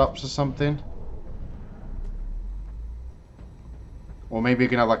rooftops or something? Or maybe we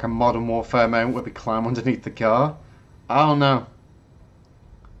can have like a Modern Warfare moment where we climb underneath the car? I don't know.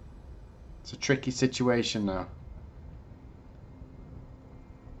 It's a tricky situation now.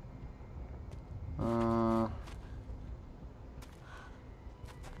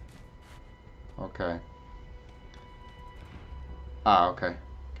 Okay. Ah, okay.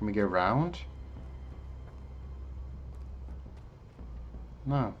 Can we go round?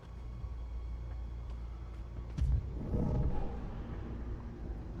 No.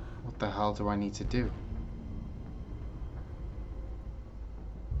 What the hell do I need to do?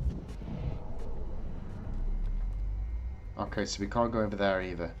 Okay, so we can't go over there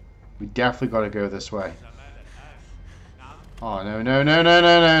either. We definitely got to go this way. Oh,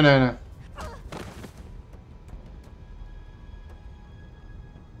 no.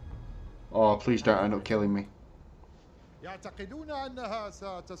 Oh, please don't end up killing me. يعتقدون أنها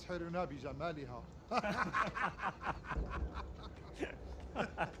ستسحرنا بجمالها.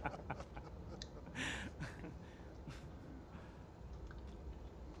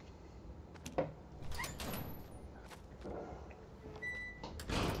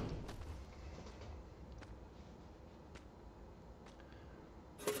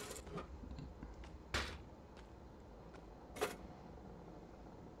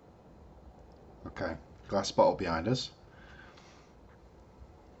 Okay, glass bottle behind us.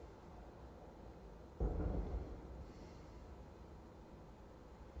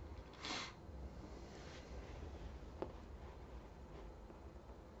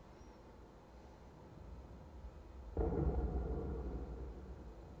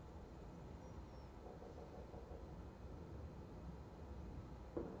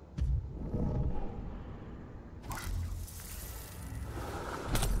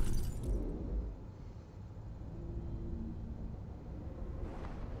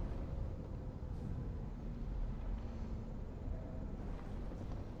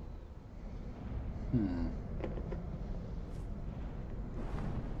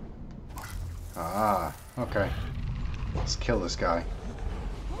 Ah, okay. Let's kill this guy.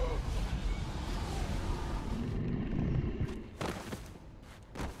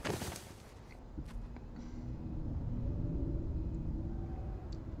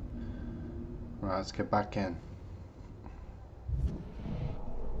 Right, let's get back in.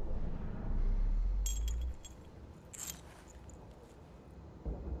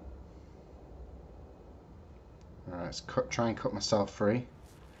 Alright, let's try and cut myself free.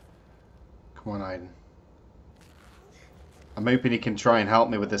 Come on, Aiden. I'm hoping he can try and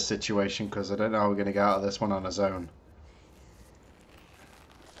help me with this situation, because I don't know how we're going to get out of this one on his own.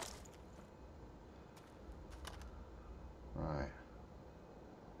 Right.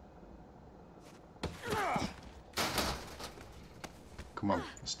 Come on,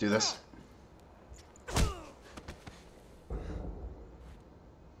 let's do this.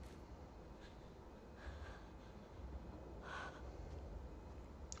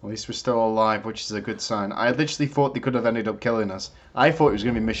 At least we're still alive, which is a good sign. I literally thought they could have ended up killing us. I thought it was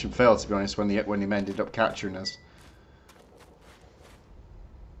going to be mission failed, to be honest, when they ended up capturing us.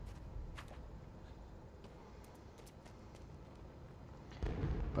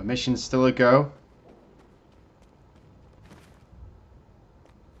 But mission's still a go.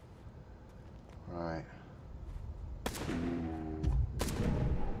 Right. Can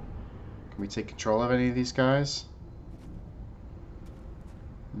we take control of any of these guys?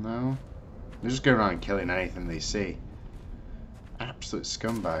 No? They're just going around killing anything they see. Absolute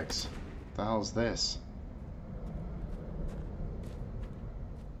scumbags. What the hell's this?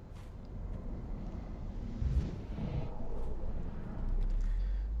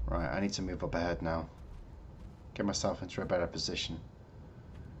 Right, I need to move up ahead now. Get myself into a better position.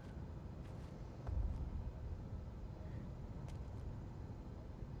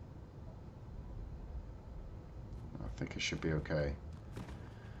 I think it should be okay.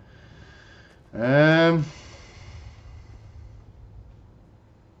 Hang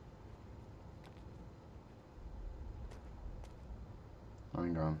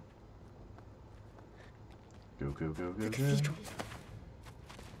on. Go, go, go, go, The go. cathedral.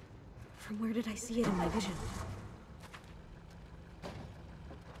 From where did I see it in my vision?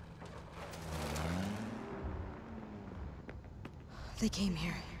 They came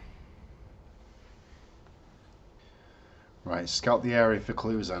here. Right, scout the area for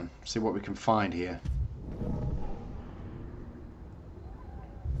clues then. See what we can find here.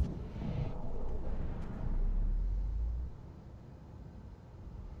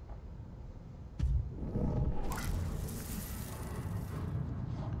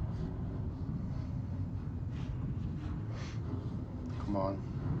 Come on.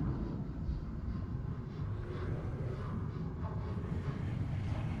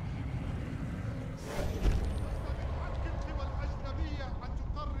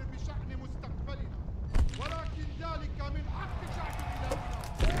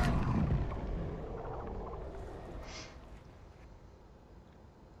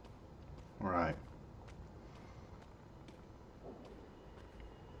 Right.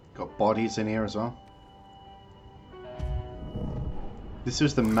 Got bodies in here as well. This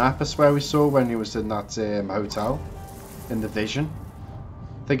was the map, I swear, we saw when he was in that hotel, in the vision.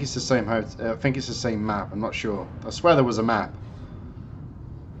 I think it's the same I think it's the same map. I'm not sure. I swear there was a map.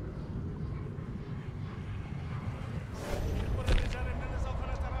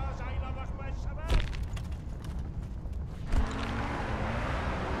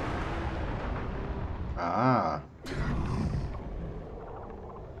 Ah.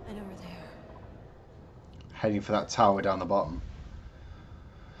 And over there. Heading for that tower down the bottom.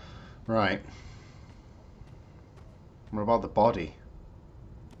 Right. What about the body?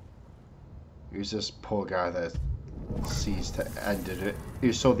 Who's this poor guy that sees to ended it?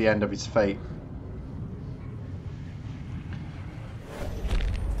 Who saw the end of his fate?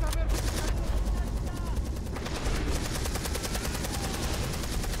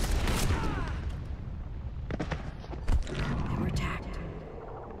 They were attacked.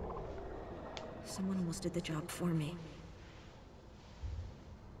 Someone almost did the job for me.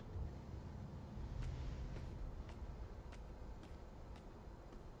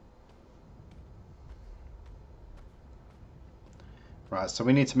 Right, so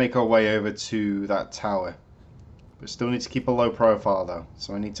we need to make our way over to that tower. We still need to keep a low profile though.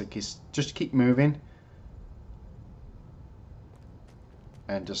 So I need to just keep moving.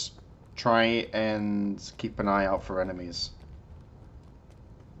 And just try and keep an eye out for enemies.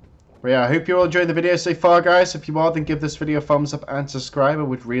 But yeah, I hope you all enjoyed the video so far, guys. If you are, then give this video a thumbs up and subscribe. I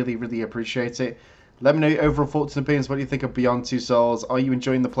would really, really appreciate it. Let me know your overall thoughts and opinions. What do you think of Beyond Two Souls? Are you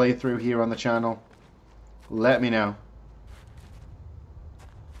enjoying the playthrough here on the channel? Let me know.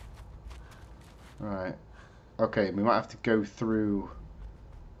 Right. Okay, we might have to go through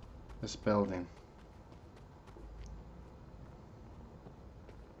this building.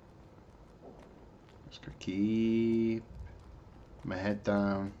 Just gonna keep my head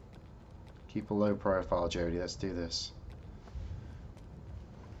down. Keep a low profile, Jodie. Let's do this.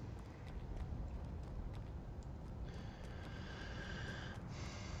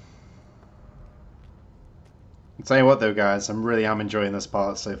 I'll tell you what though, guys, I really am enjoying this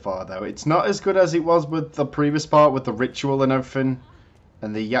part so far though. It's not as good as it was with the previous part with the ritual and everything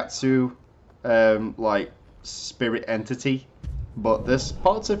and the Yatsu like spirit entity, but this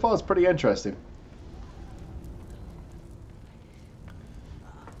part so far is pretty interesting.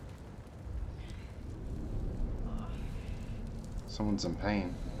 Someone's in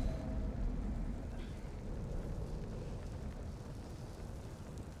pain.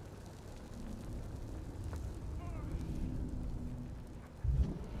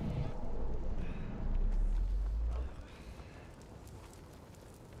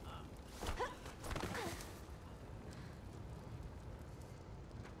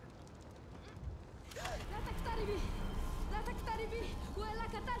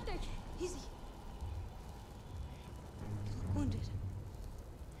 Easy. You're wounded.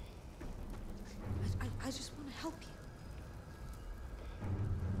 I just want to help you.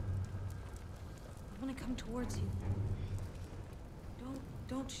 I want to come towards you.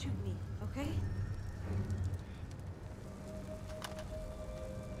 Don't shoot me, okay?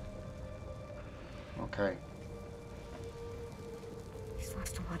 Okay. He's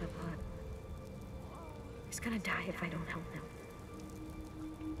lost a lot of blood. He's gonna die if I don't help him.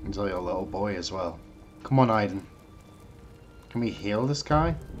 He's only a little boy as well. Come on, Aiden. Can we heal this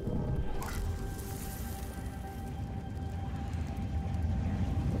guy?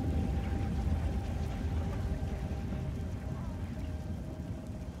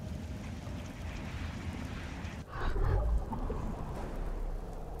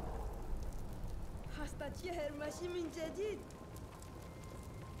 هستطيع المشي من جديد.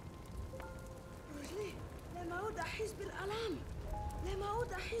 رجلي لم أعد أحس بالآلام. لم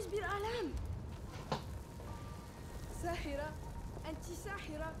أعد أحس بالآلام. ساحرة، أنت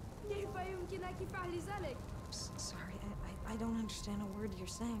ساحرة. كيف يمكنك فعل ذلك؟ Sorry, I don't understand a word you're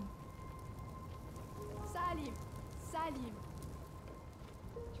saying. Salim. Salim.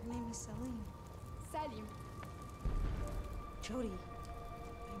 Your name is Salim. Salim. Jodie.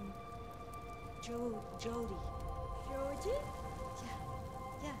 I'm Jodie. Jodie?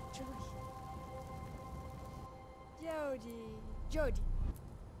 Yeah, Jodie. Jodie.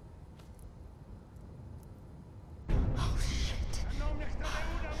 Oh shit.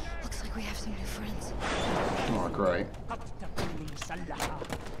 Looks like we have some new friends. Oh, great.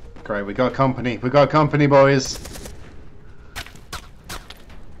 Great, we got company. We got company, boys.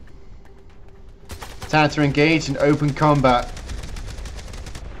 Time to engage in open combat.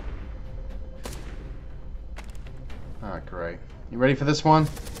 Ah, great. You ready for this one?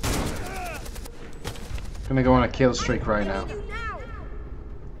 Gonna go on a kill streak right now.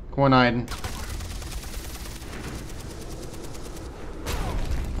 Come on, Aiden.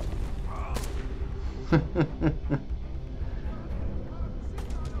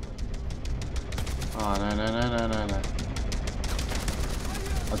 Oh, no.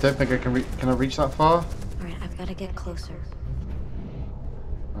 I don't think I can I reach that far? Alright, I've got to get closer.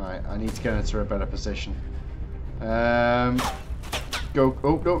 Alright, I need to get into a better position. Go.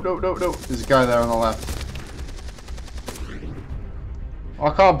 Oh, no. There's a guy there on the left. I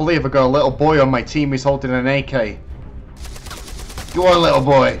can't believe I got a little boy on my team who's holding an AK. Go on, little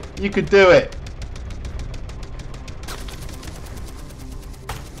boy. You could do it.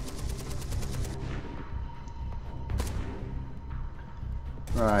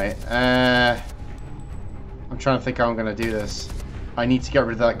 Right. I'm trying to think how I'm going to do this. I need to get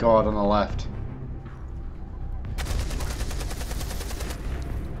rid of that guard on the left.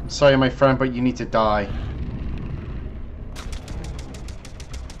 I'm sorry, my friend, but you need to die.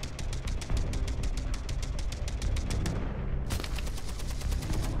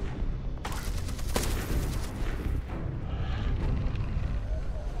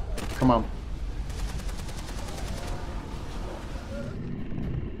 Come on.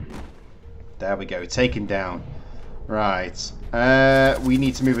 There we go, taken down. Right. We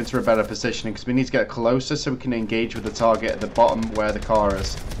need to move into a better position because we need to get closer so we can engage with the target at the bottom where the car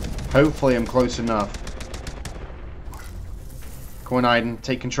is. Hopefully I'm close enough. Come on, Aiden,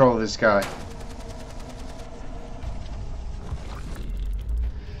 take control of this guy.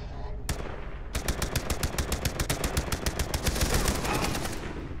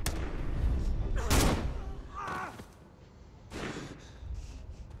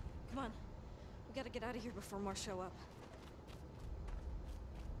 Get out of here before more show up.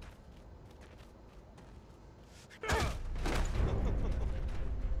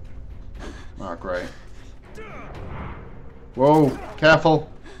 Oh, great. Whoa, careful.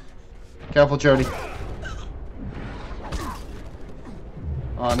 Careful, Jodie.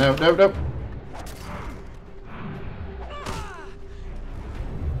 Oh, no.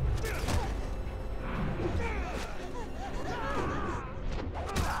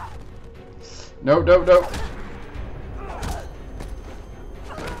 No, no, no.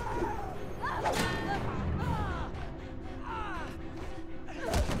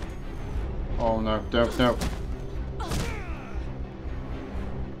 Oh no, no, no.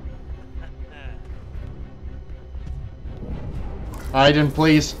 Aiden,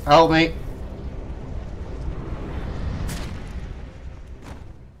 please, help me.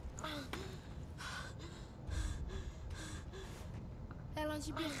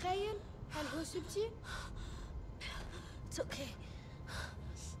 It's okay.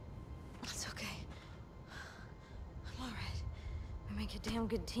 It's okay. I'm alright. We make a damn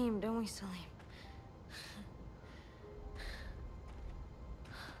good team, don't we, Salim?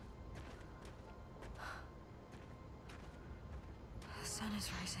 The sun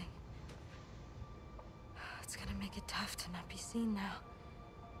is rising. It's gonna make it tough to not be seen now.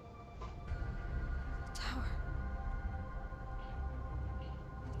 The tower.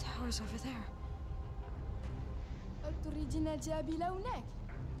 The tower's over there.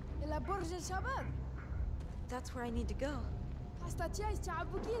 That's where I need to go. What have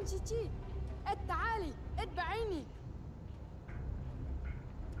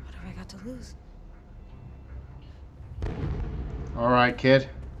I got to lose? Alright, kid.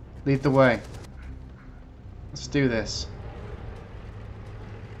 Lead the way. Let's do this.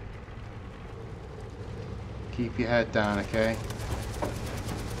 Keep your head down, okay?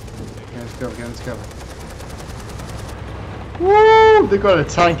 Okay, let's go, okay, let's go. Woo! They've got a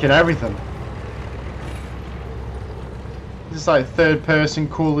tank and everything. This is like third person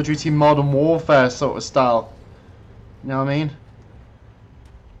Call of Duty Modern Warfare sort of style. You know what I mean?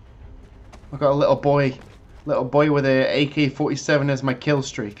 I've got a little boy with a AK-47 as my kill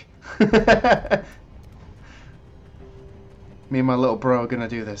streak. Me and my little bro are gonna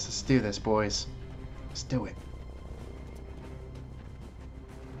do this. Let's do this, boys. Let's do it.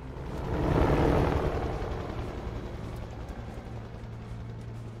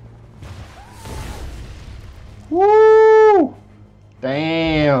 Woo!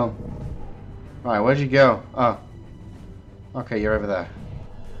 Damn. Alright, where'd you go? Oh. Okay, you're over there.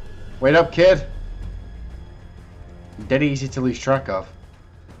 Wait up, kid. Dead easy to lose track of.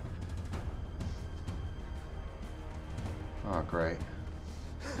 Oh, great.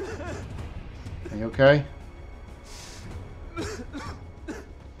 Are you okay? Thought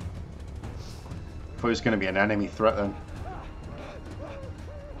it was going to be an enemy threat then.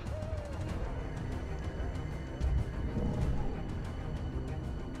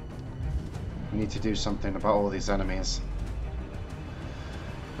 We need to do something about all these enemies.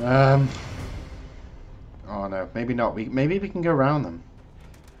 Oh no, maybe not. Maybe we can go around them.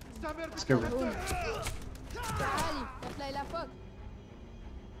 Let's go.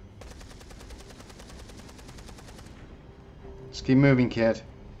 Just keep moving, kid.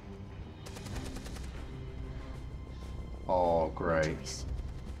 Oh, great.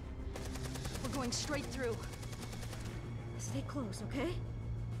 We're going straight through. Stay close, okay?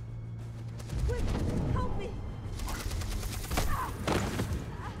 Quick, help me!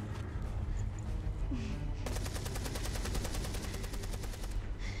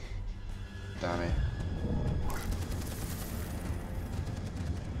 Damn it.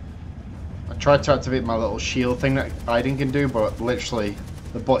 I tried to activate my little shield thing that Aiden can do, but literally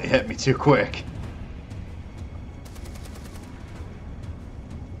the bot hit me too quick.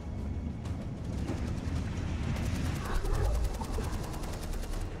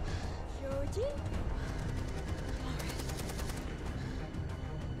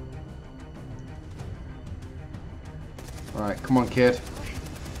 Alright, come on, kid.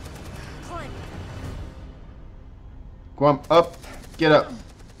 Climb. Go on, up. Get up.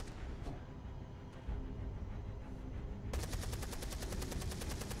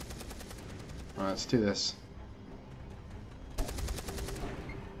 Alright, let's do this.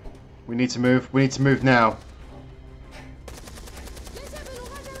 We need to move. We need to move now.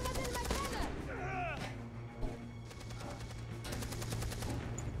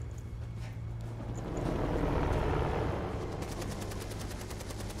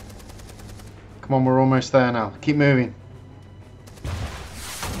 Come on, we're almost there now. Keep moving.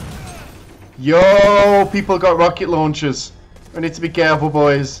 Yo, people got rocket launchers. We need to be careful,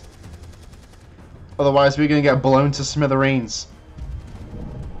 boys. Otherwise, we're going to get blown to smithereens.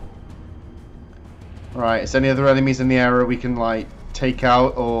 Alright, is there any other enemies in the area we can, like, take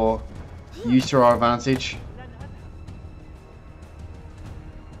out or use to our advantage?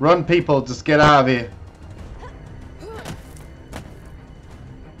 Run, people. Just get out of here.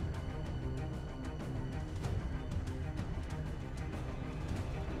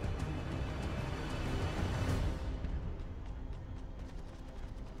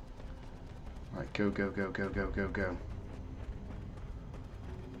 Go, go, go, go, go, go, go.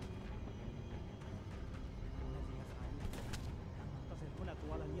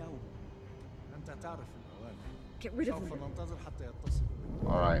 Get rid of him.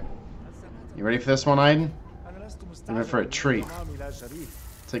 Alright. You ready for this one, Aiden? I'm in for a treat.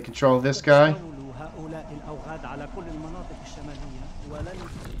 Take control of this guy.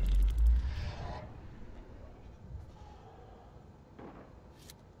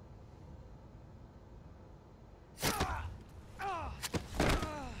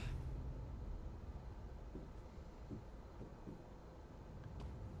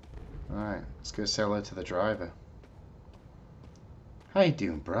 Alright, let's go say hello to the driver. How you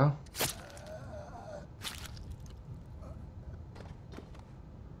doing, bro?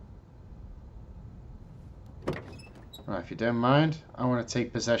 Alright, if you don't mind, I want to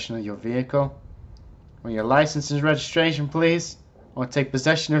take possession of your vehicle. Want your license and registration, please? I want to take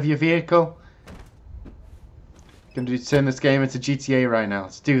possession of your vehicle. Gonna turn this game into GTA right now.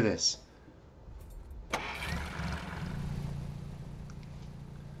 Let's do this.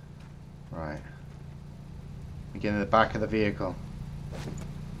 Right. We get in the back of the vehicle.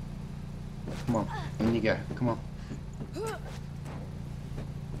 Come on, in you go. Come on.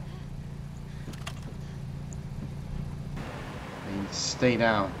 And stay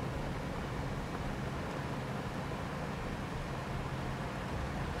down.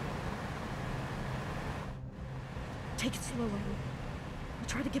 Take it slow, Aiden. We'll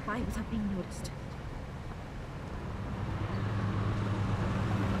try to get by without being noticed.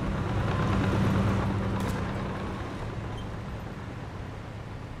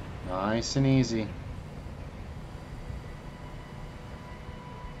 Nice and easy.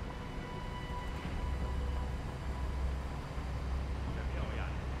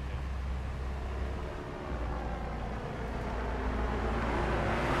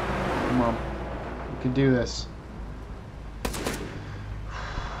 Come on. We can do this.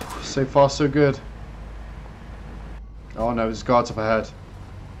 So far, so good. Oh no, there's guards up ahead.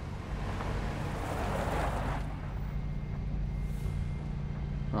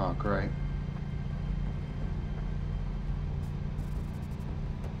 Oh, great.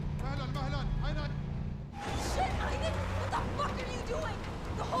 Shit, Aiden! What the fuck are you doing?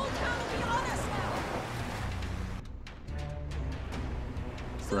 The whole town will be on us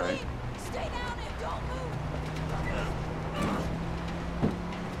now! Right. Stay down and don't move!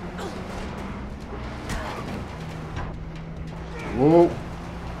 Whoa.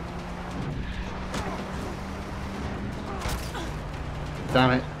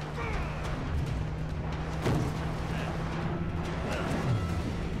 Damn it.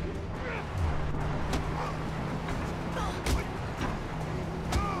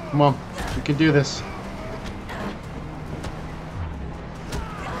 Come on, we can do this.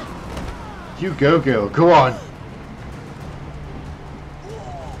 You go, girl. Go on.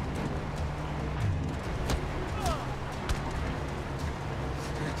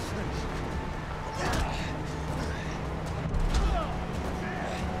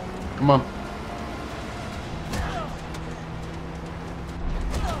 Come on.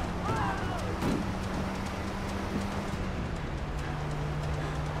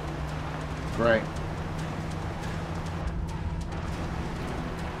 Great.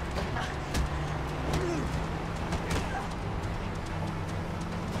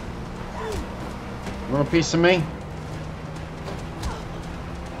 You want a piece of me?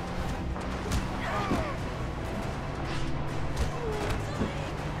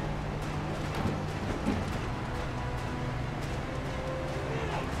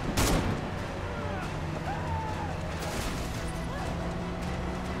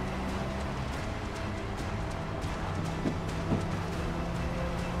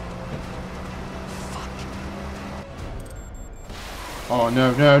 Oh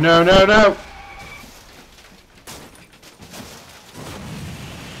no, no, no, no, no!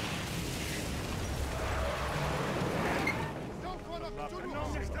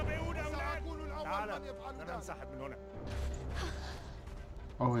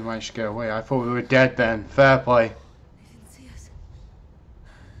 Oh, we managed to get away. I thought we were dead then. Fair play. They didn't see us.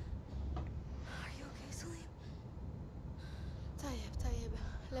 Are you okay, Salim? طيب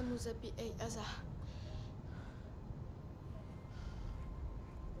لم يصب بي أي أذى.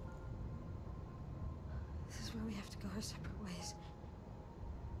 This is where we have to go our separate ways.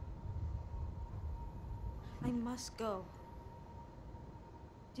 I must go.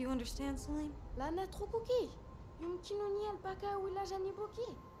 Do you understand, Salim? لا نتركك. يمكنني البقاء إلى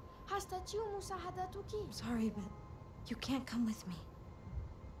جانبك. أستطيع مساعدتك. I'm sorry, but you can't come with me.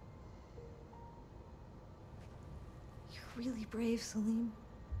 You're really brave, Salim.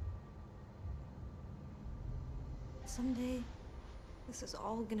 someday, this is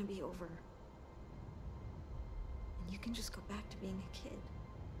all gonna be over. And you can just go back to being a kid.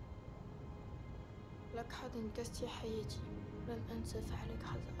 لك حد انقذت حياتي لن أنسى فعلك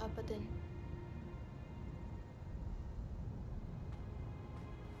هذا أبدا.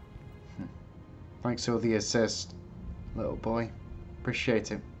 Thanks for the assist, little boy.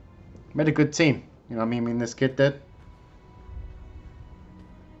 Appreciate it. Made a good team. You know what I mean? This kid did.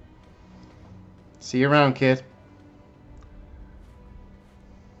 See you around, kid.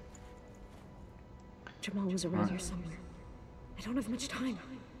 Jamal was around here somewhere. I don't have much time.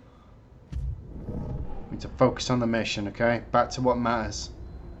 We need to focus on the mission, okay? Back to what matters.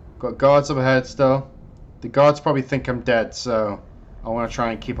 Got guards up ahead still. The guards probably think I'm dead, so I want to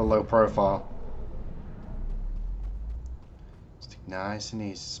try and keep a low profile. Just take nice and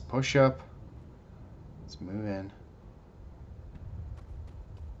easy. Just push up. Let's move in.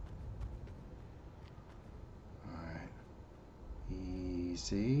 Alright.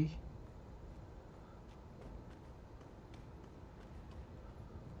 Easy.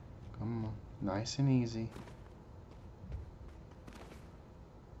 Come on. Nice and easy.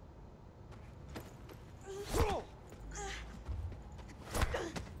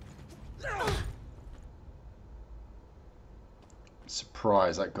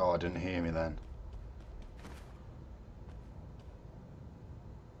 Surprised that guard didn't hear me then.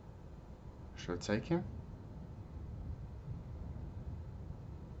 Should I take him?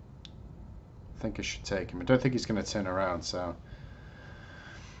 I think I should take him. I don't think he's going to turn around, so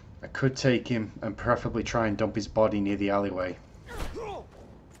I could take him and preferably try and dump his body near the alleyway.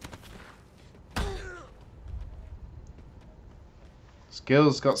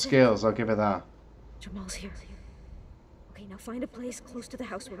 Skills, got skills, I'll give it that. Jamal's here. Okay, now find a place close to the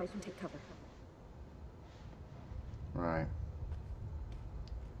house where I can take cover. Right.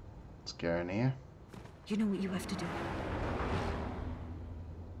 Let's get in here. You know what you have to do.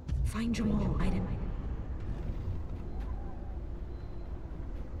 Find Jamal, Aiden.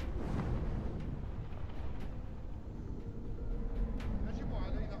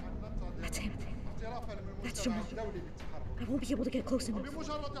 That's him. That's Jamal. I won't be able to get close enough.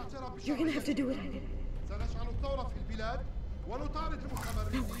 You're gonna have to do it, Aiden. سنشعل الثورة في البلاد ونطارد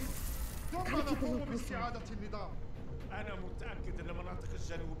المتمردين ثم نقوم باستعادة النظام. أنا متأكد أن المناطق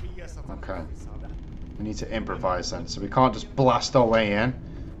الجنوبية Okay. We need to improvise then. So we can't just blast our way in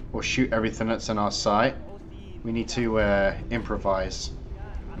or shoot everything that's in our sight. We need to improvise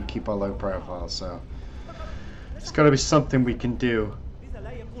and keep our low profile. So it's got to be something we can do.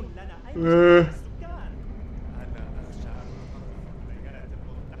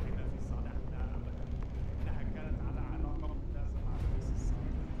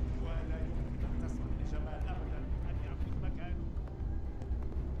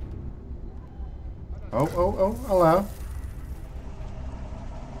 Oh, hello.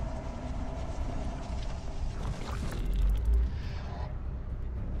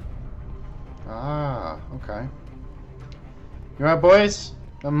 Ah, okay. You alright, boys?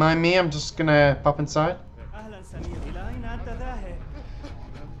 Don't mind me, I'm just gonna pop inside.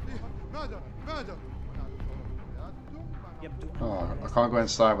 Oh, I can't go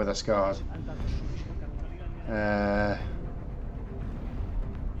inside with this guard.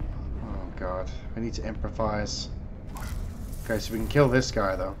 Oh god, I need to improvise. Okay, so we can kill this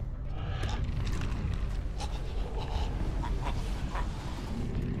guy though.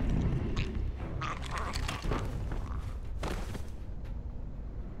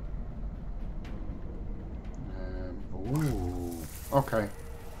 Ooh, okay.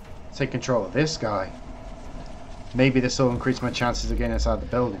 Take control of this guy. Maybe this will increase my chances of getting inside the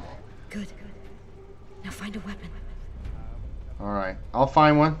building. Good. Now find a weapon. Alright, I'll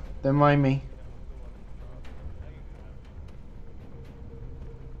find one. Don't mind me.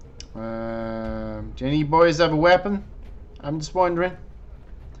 Do any boys have a weapon? I'm just wondering. In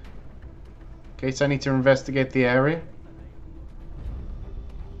case I need to investigate the area.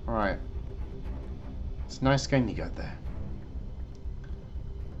 Alright. It's a nice gun you got there.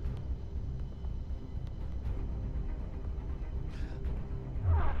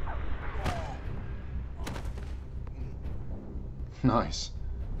 Nice.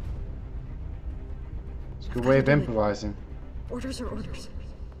 It's a good way of improvising. Orders are orders.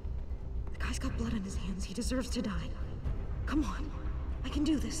 The guy's got blood on his hands. He deserves to die. Come on. I can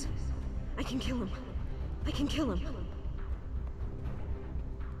do this. I can kill him. I can kill him.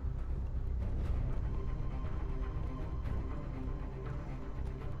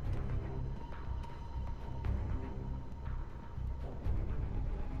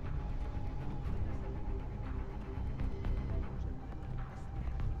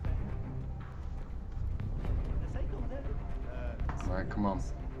 Alright, come on.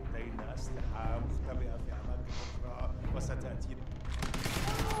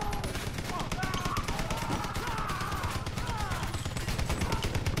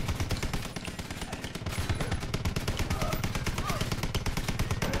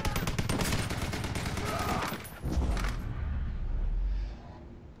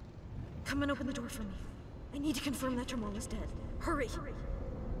 Come and open the door for me. I need to confirm that Jamal is dead. Hurry!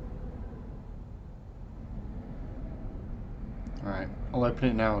 Alright, I'll open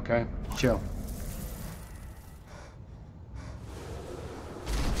it now, okay? Chill.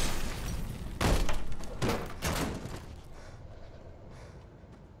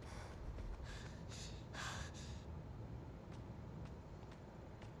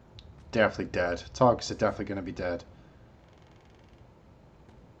 Definitely dead. Targets are definitely going to be dead.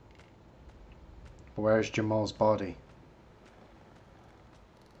 But where's Jamal's body?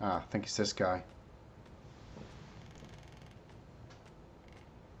 Ah, I think it's this guy.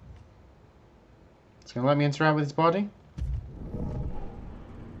 It's going to let me interact with his body?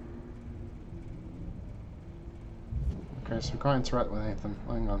 Okay, so we can't interact with anything.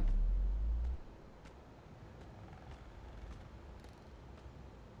 Hang on.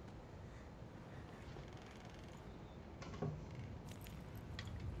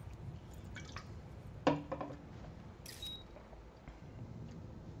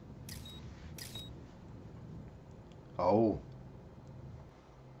 Oh.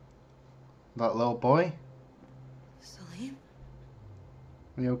 That little boy? Salim?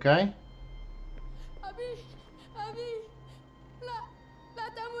 Are you okay? أبي لا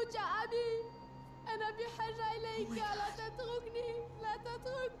تموت يا أبي أنا بحاجة إليك لا تتركني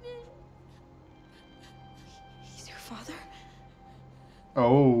He's your father?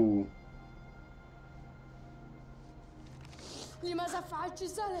 Oh. لماذا فعلت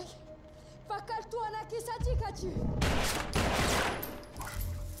ذلك؟ فكرت أنك صديقتي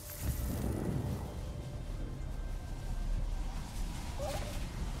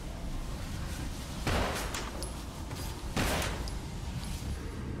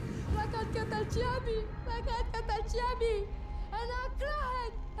لقد قتلت أبي أنا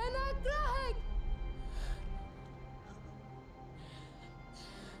أكرهك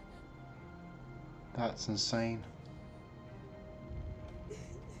That's insane.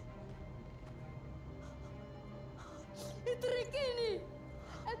 اتركيني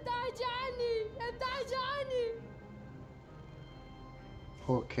ابتعدي عني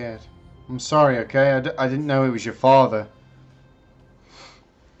Poor kid. I'm sorry, okay? I didn't know it was your father.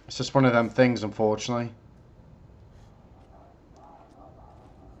 It's just one of them things, unfortunately.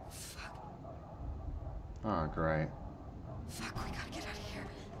 Fuck. Oh, great. Fuck, we gotta get out of here.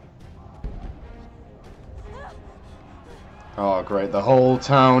 Oh, great. The whole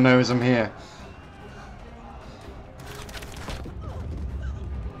town knows I'm here.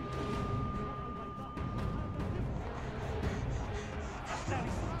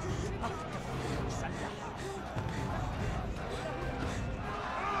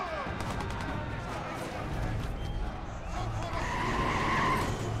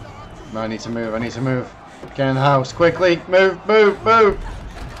 No, I need to move. Get in the house, quickly! Move!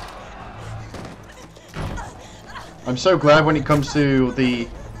 I'm so glad when it comes to the,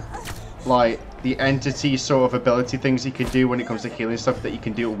 like, the entity sort of ability things you can do when it comes to healing stuff that you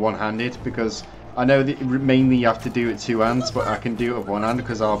can do it one-handed, because I know that mainly you have to do it two hands, but I can do it with one hand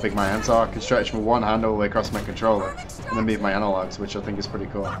because of how big my hands are. I can stretch my one hand all the way across my controller and then move my analogs, which I think is pretty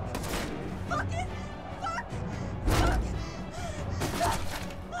cool.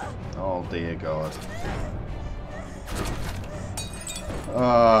 Oh dear God.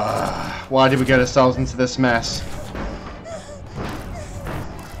 Why did we get ourselves into this mess?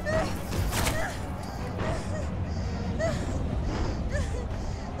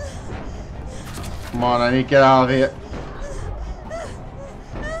 Come on, I need to get out of here.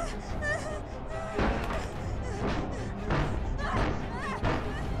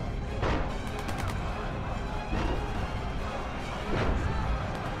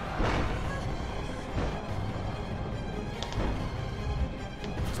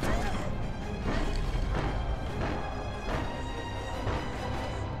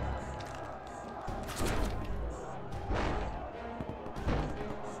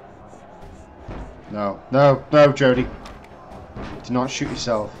 No, Jodie. Do not shoot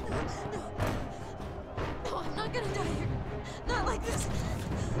yourself. No, I'm not gonna die here. Not like this.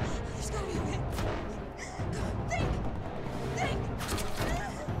 There's gotta be a way. Think!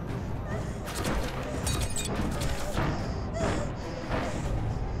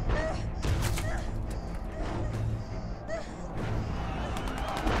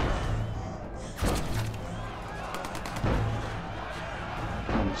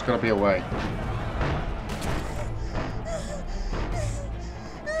 There's got to be a way.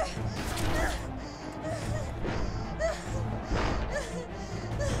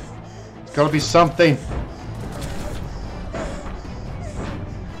 There's got to be something.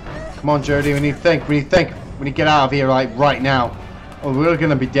 Come on, Jodie. We need to think. We need to think. We need to get out of here, like, right now. Or we're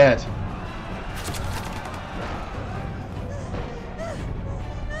gonna be dead.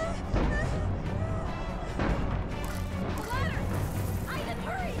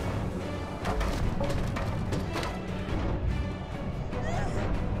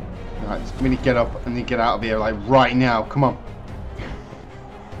 We need to get up and get out of here, like, right now. Come on.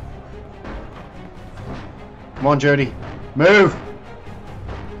 Come on, Jodie. Move!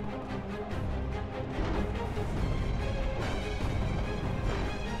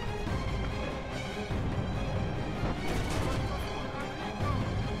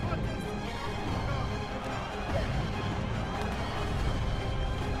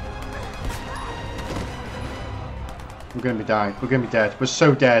 We're gonna be dying. We're gonna be dead. We're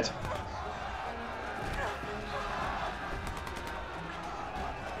so dead.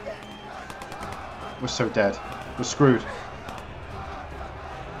 We're so dead. We're screwed.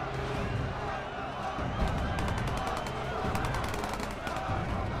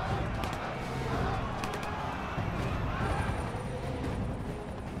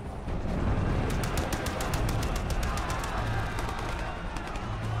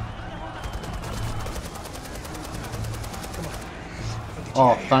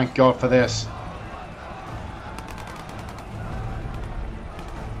 Oh, thank God for this.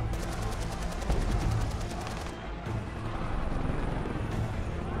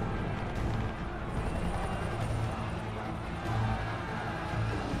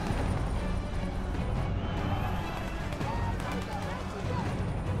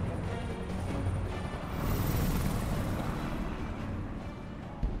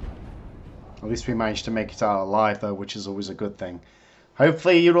 At least we managed to make it out alive though, which is always a good thing.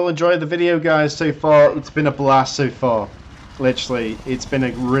 Hopefully you all enjoyed the video, guys, so far. It's been a blast so far. Literally, it's been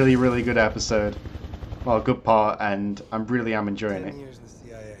a really, really good episode. Well, a good part, and I really am enjoying it. 10 years in the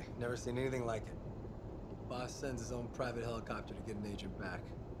CIA. Never seen anything like it. Boss sends his own private helicopter to get an agent back.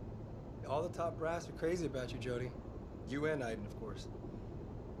 All the top brass are crazy about you, Jodie. You and Aiden, of course.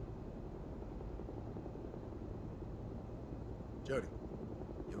 Jodie,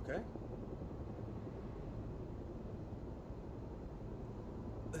 you okay?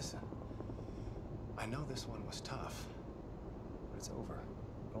 Listen, I know this one was tough, but it's over.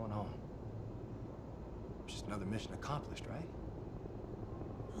 I'm going home. Just another mission accomplished, right?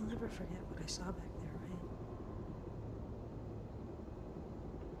 I'll never forget what I saw back there, right?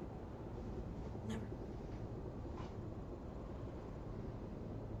 Never.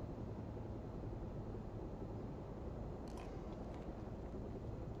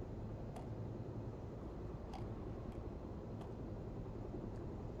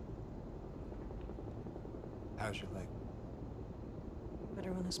 How's your leg?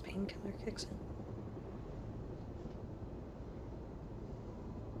 Better when this painkiller kicks in.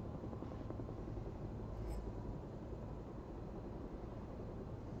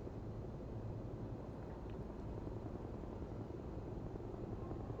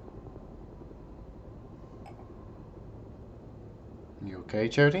 You okay,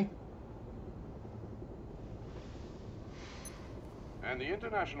 Jodie? And the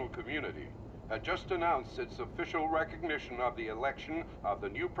international community had just announced its official recognition of the election of the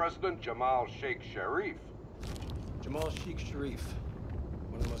new president, Jamal Sheikh Sharif. Jamal Sheikh Sharif,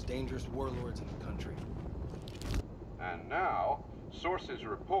 one of the most dangerous warlords in the country. And now, sources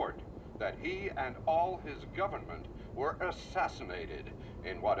report that he and all his government were assassinated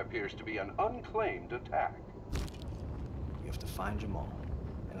in what appears to be an unclaimed attack. We have to find Jamal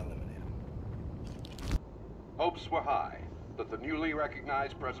and eliminate him. Hopes were high that the newly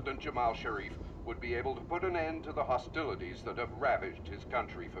recognized President Jamal Sharif would be able to put an end to the hostilities that have ravaged his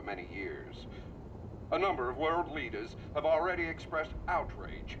country for many years. A number of world leaders have already expressed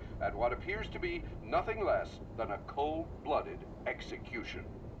outrage at what appears to be nothing less than a cold-blooded execution.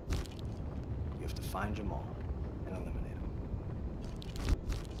 We have to find Jamal and eliminate him.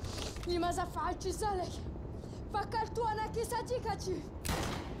 لماذا فعلت ذلك؟ فكرت أنك صديقتي.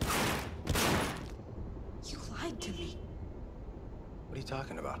 You lied to me. What are you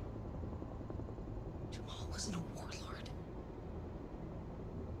talking about? Jamal wasn't a warlord.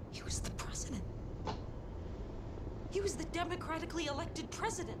 He was the president. He was the democratically elected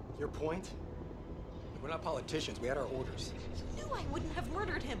president. Your point? We're not politicians. We had our orders. You knew I wouldn't have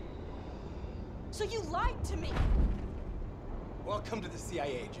murdered him. So you lied to me. Welcome to the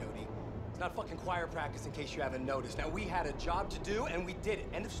CIA, Jodie. not fucking choir practice in case you haven't noticed. Now, we had a job to do, and we did it.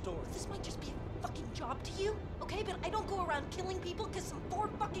 End of story. This might just be a fucking job to you, okay? But I don't go around killing people because some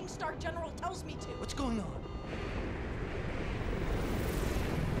 4-fucking-star general tells me to. What's going on?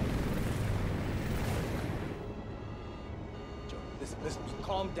 Joe, listen, you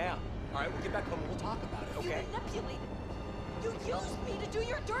calm down. All right, we'll get back home and we'll talk about it, okay? You manipulated. You used me to do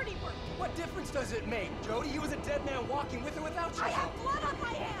your dirty work. What difference does it make, Jodie? He was a dead man walking with or without you. I have blood on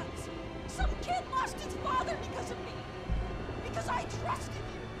my hands. Some kid lost his father because of me. Because I trusted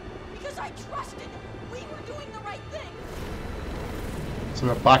you. Because I trusted we were doing the right thing. So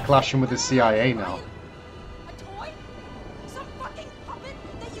we're backlashing with the CIA now. A toy? Some fucking puppet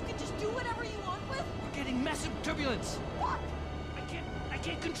that you can just do whatever you want with? We're getting massive turbulence. What? I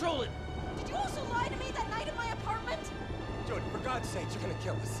can't control it. Did you also lie to me that night in my apartment? Jodie, for God's sake, you're gonna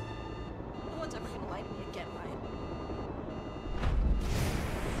kill us. No one's ever gonna lie to me again, Ryan.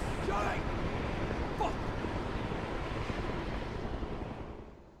 Jodie! Fuck!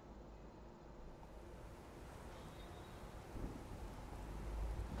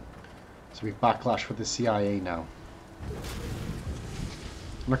 So we backlash with the CIA now.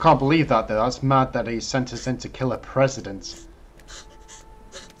 And I can't believe that though. That's mad that he sent us in to kill a president.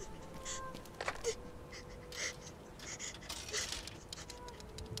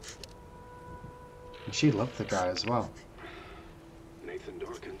 And she loved the guy as well. Nathan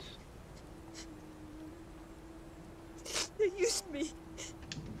Dawkins. They used me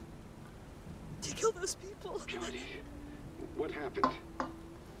to kill those people. Jodie, what happened?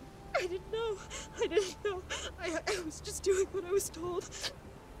 I didn't know. I didn't know. I was just doing what I was told.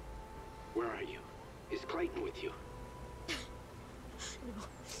 Where are you? Is Clayton with you?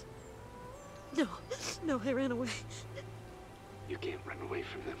 No, I ran away. You can't run away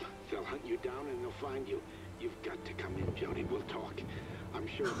from them. They'll hunt you down and they'll find you. You've got to come in, Jodie. We'll talk. I'm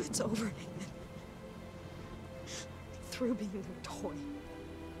sure No, it's over, Nathan. Through being their toy.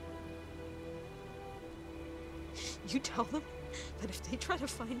 You tell them that if they try to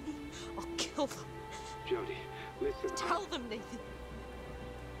find me, I'll kill them. Jodie, listen. Tell them, Nathan.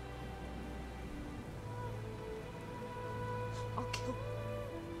 I'll kill them.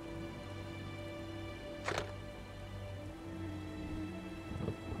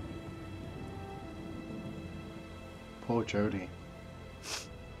 Poor Jodie.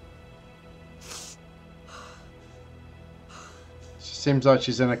 She seems like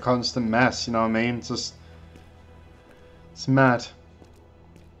she's in a constant mess, you know what I mean? It's mad.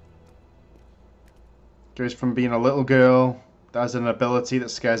 Goes from being a little girl that has an ability that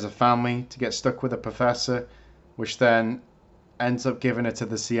scares her family to get stuck with a professor, which then ends up giving her to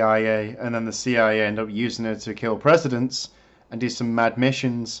the CIA, and then the CIA end up using her to kill presidents and do some mad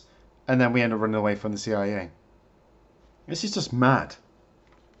missions, and then we end up running away from the CIA. This is just mad.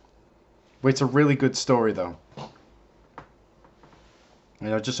 But it's a really good story though.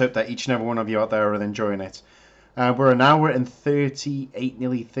 And I just hope that each and every one of you out there are enjoying it. We're an hour and 38,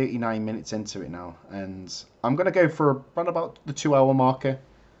 nearly 39 minutes into it now. And I'm going to go for around about the 2-hour marker,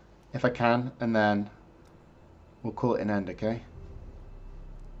 if I can. And then we'll call it an end, okay?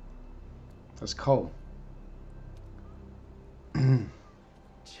 That's Cole. Jodie,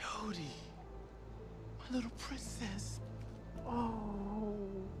 my little princess. Oh,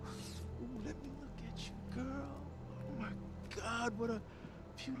 let me look at you, girl. Oh my God, what a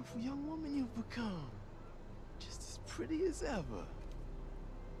beautiful young woman you've become. Just as pretty as ever. A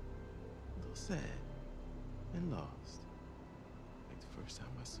little sad and lost. Like the first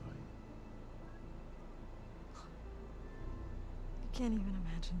time I saw you. I can't even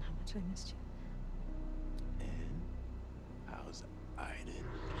imagine how much I missed you. And how's Aiden?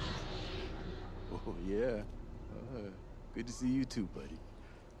 Oh yeah. Good to see you too, buddy.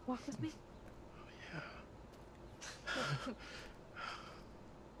 Walk with me? Oh yeah.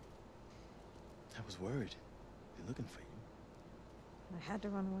 I was worried. They're looking for you. I had to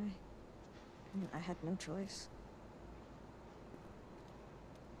run away. I mean, I had no choice.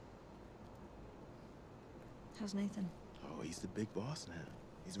 How's Nathan? Oh, he's the big boss now.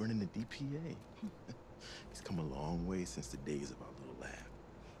 He's running the DPA. He's come a long way since the days of our little lab.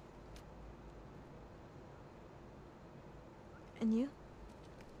 And you?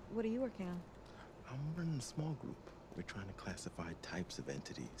 What are you working on? I'm running a small group. We're trying to classify types of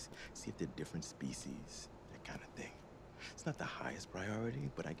entities, see if they're different species, that kind of thing. It's not the highest priority,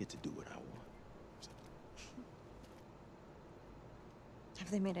 but I get to do what I want. So.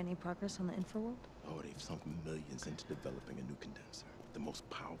 Have they made any progress on the infraworld? Oh, they've sunk millions into developing a new condenser, the most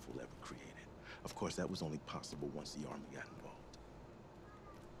powerful ever created. Of course, that was only possible once the Army got involved.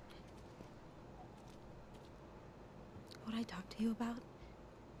 What I talked to you about?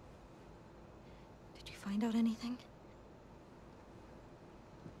 find out anything?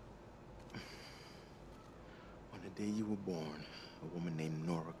 On the day you were born, a woman named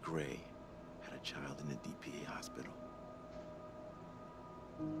Nora Gray had a child in the DPA hospital.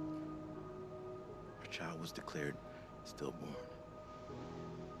 Her child was declared stillborn.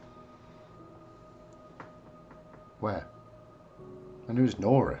 Where? And who's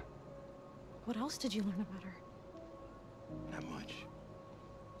Nora? What else did you learn about her? Not much.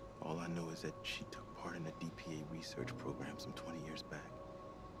 All I know is that she took part in a DPA research program some 20 years back.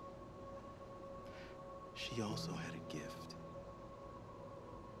 She also had a gift.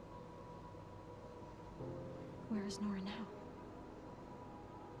 Where is Nora now?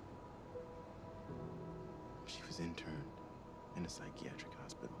 She was interned in a psychiatric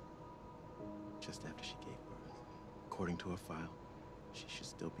hospital just after she gave birth. According to her file, she should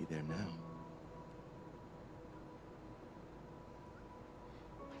still be there now.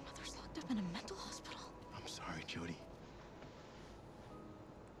 My mother's locked up in a mental hospital. I'm sorry, Jodie.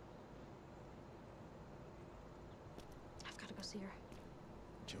 I've got to go see her.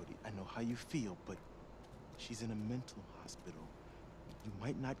 Jodie, I know how you feel, but she's in a mental hospital. You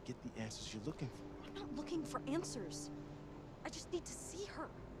might not get the answers you're looking for. I'm not looking for answers. I just need to see her.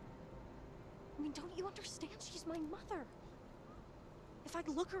 I mean, don't you understand? She's my mother. If I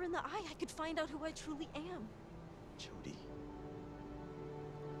look her in the eye, I could find out who I truly am. Jodie,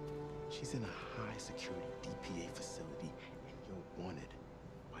 she's in a high-security DPA facility, and you're wanted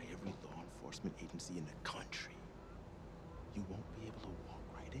by every law enforcement agency in the country. You won't be able to walk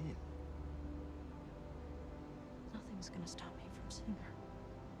right in. Nothing's gonna stop me from seeing her.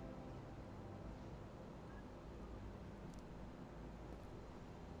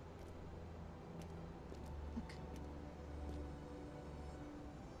 Look.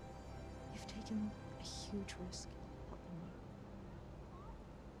 You've taken a huge risk helping me.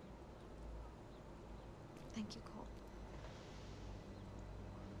 Thank you, Cole.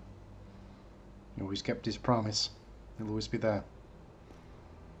 He always kept his promise. He'll always be there.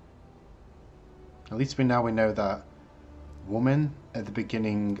 At least we know that woman at the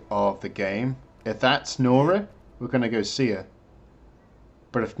beginning of the game, if that's Nora, we're going to go see her.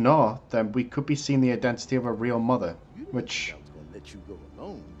 But if not, then we could be seeing the identity of a real mother, which I was going to let you go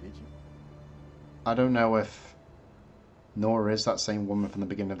alone, did you? I don't know if Nora is that same woman from the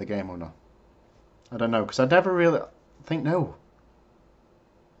beginning of the game or not. I don't know, because I never really think, no.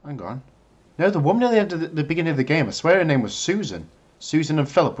 Hang on. No, the woman at the end of the beginning of the game, I swear her name was Susan. Susan and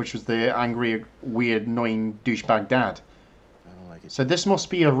Philip, which was the angry, weird, annoying douchebag dad. I don't like it. So this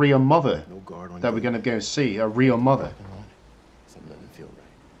must be a real mother No guard on that you. we're going to go see. A real mother. Something doesn't feel right.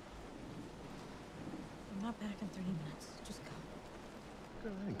 I'm not back in 30 minutes. Just go.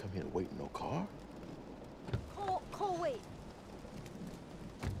 Girl, I didn't come here to wait in no car. Cole, wait.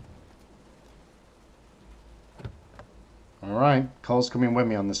 Alright, Cole's coming with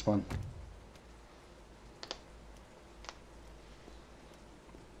me on this one.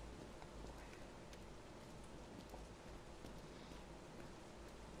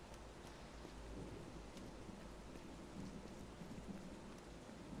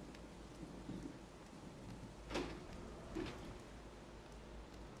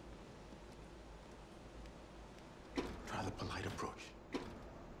 Try the polite approach.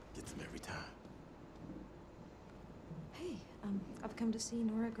 Gets them every time. Hey, I've come to see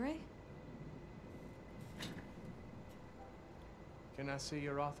Nora Gray. Can I see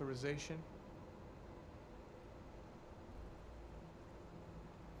your authorization?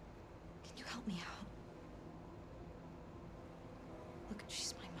 Can you help me out? Look,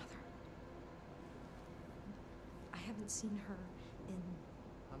 she's my mother. I haven't seen her in...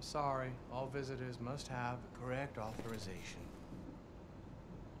 I'm sorry. All visitors must have the correct authorization.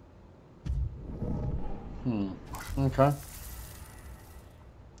 Okay.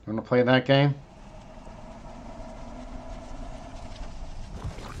 You want to play that game?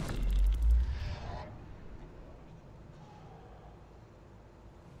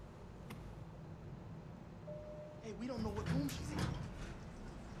 Hey, we don't know what room she's in.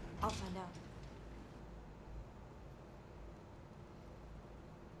 I'll find out.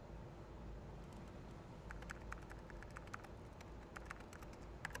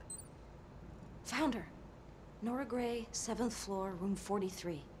 Found her. Nora Gray, 7th floor, room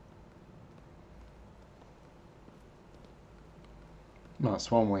 43. Well,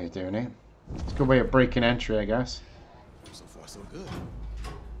 that's one way of doing it. It's a good way of breaking entry, I guess. So far, so good.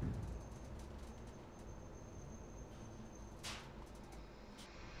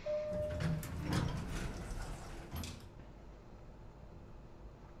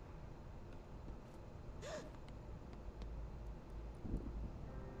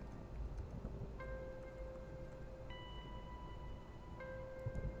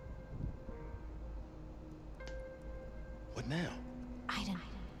 What now? Aiden,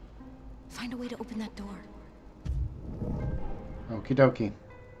 find a way to open that door. Okie dokie.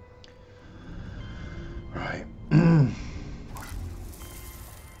 Right.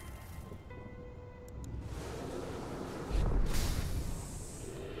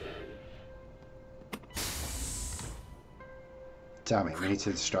 Damn it, we need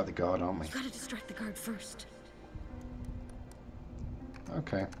to distract the guard, aren't we? You gotta distract the guard first.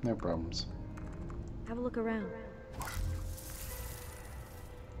 Okay, no problems. Have a look around.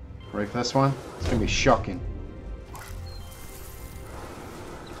 Ready for this one? It's gonna be shocking.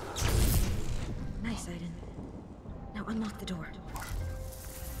 Nice, Aiden. Now unlock the door.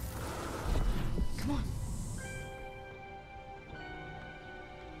 Come on.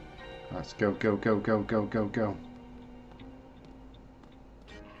 Let's go, go, go, go, go, go, go.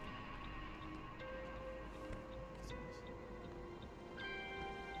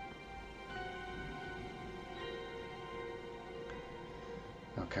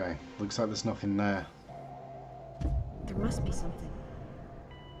 Okay, looks like there's nothing there. There must be something.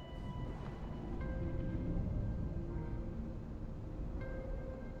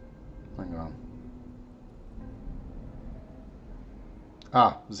 Hang on.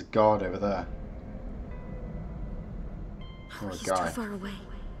 Ah, there's a guard over there. Or a He's guy. too far away.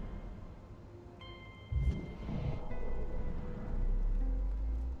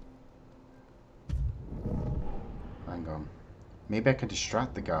 Hang on. Maybe I can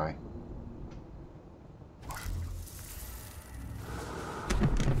distract the guy.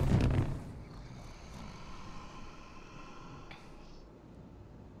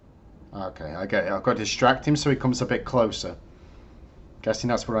 Okay, I get it. I've got to distract him so he comes a bit closer. Guessing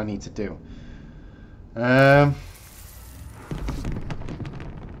that's what I need to do. Hang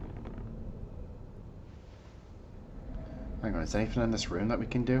on, is there anything in this room that we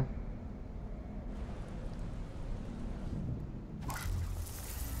can do?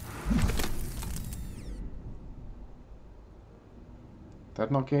 Did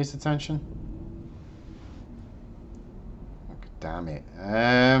that not get his attention? Oh, damn it.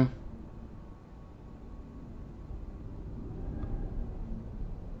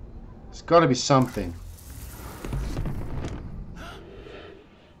 There's got to be something.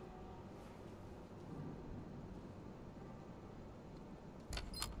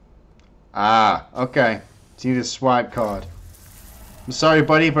 Ah, okay. So you need a swipe card. I'm sorry,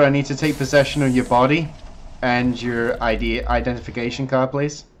 buddy, but I need to take possession of your body and your ID identification card,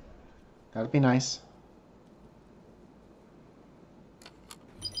 please. That'd be nice.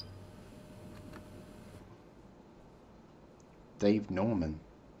 Dave Norman.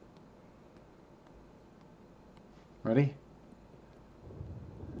 Ready?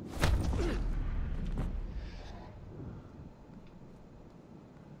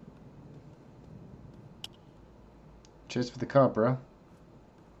 Cheers for the card, bro.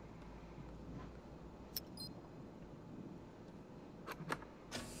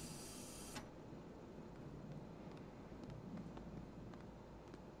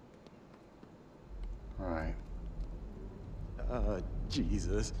 Alright.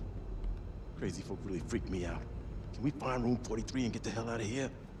 Jesus. Crazy folk really freaked me out. Can we find room 43 and get the hell out of here?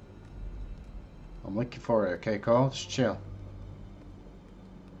 I'm looking for it, okay, Cole? Just chill.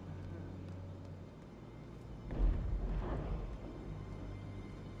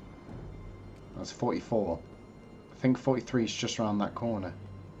 That's 44. I think 43 is just around that corner.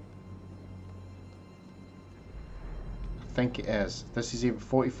 I think it is. This is either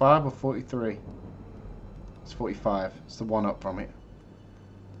 45 or 43. It's 45. It's the one up from it.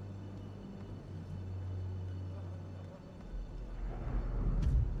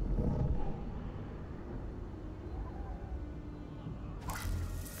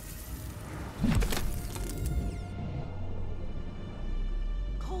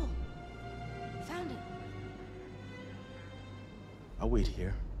 Cole, found it. I'll wait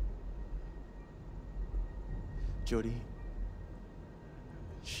here. Jodie,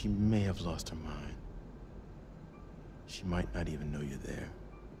 she may have lost her mind. She might not even know you're there.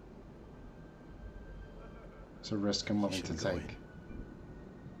 It's a risk I'm willing to take.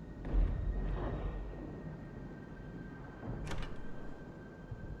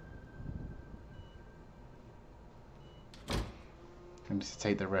 I need to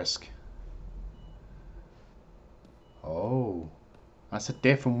take the risk. Oh, that's a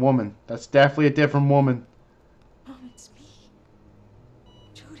different woman. That's definitely a different woman. Mom, it's me.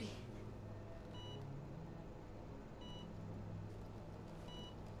 Jodie.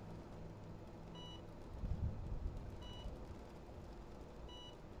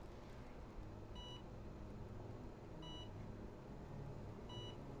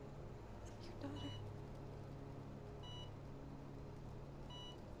 Your daughter.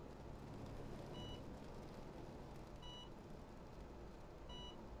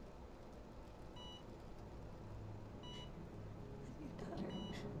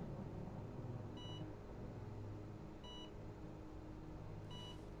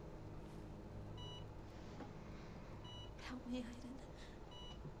 Help me, Aiden.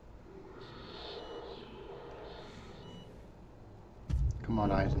 Come on,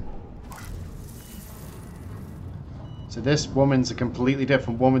 Aiden. So this woman's a completely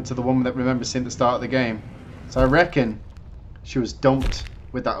different woman to the woman that remembers him at the start of the game. So I reckon she was dumped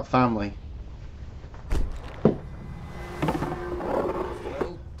with that family. Well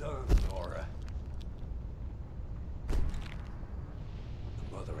done, Nora. A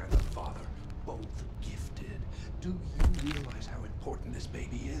mother and a father, both gifted. Do you realize how important this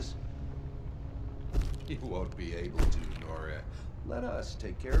baby is? You won't be able to, Nora. Let us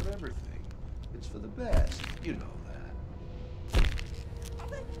take care of everything. It's for the best. You know that.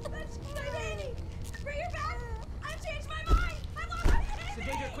 That's my baby! Bring her back! I've changed my mind! I want my baby!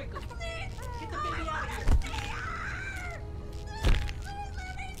 Sedate her quickly. Please! Get the baby out of here.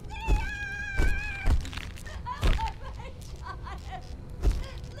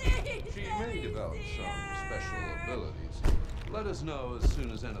 She may develop some special abilities. Let us know as soon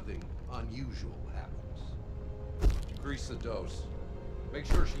as anything unusual happens. Increase the dose. Make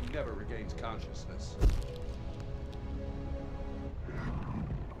sure she never regains consciousness.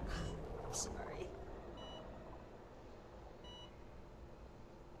 I'm sorry.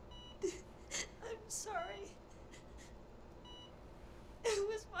 I'm sorry. It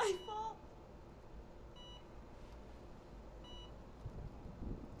was my fault.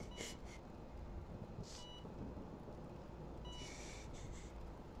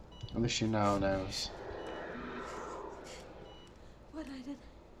 At least she now knows. What, Aiden?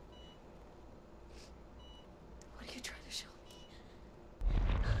 What are you trying to show me?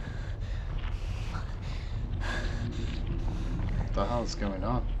 What the hell's going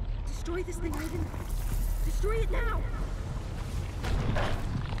on? Destroy this thing, Aiden. Destroy it now.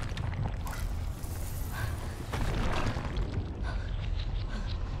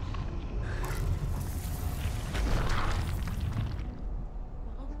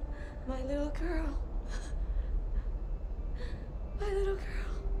 My little girl. My little girl.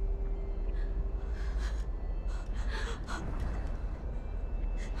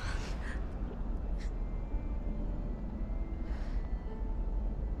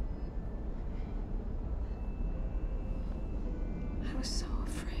 I was so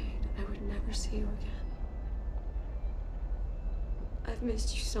afraid I would never see you again. I've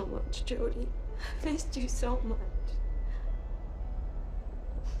missed you so much, Jodie. I've missed you so much.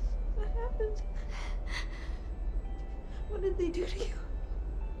 What happened? What did they do to you?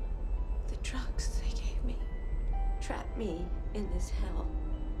 The drugs they gave me trapped me in this hell.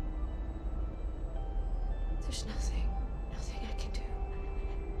 There's nothing I can do.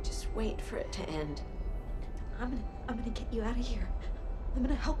 Just wait for it to end. I'm gonna get you out of here. I'm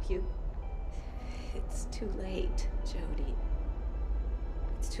gonna help you. It's too late, Jodie.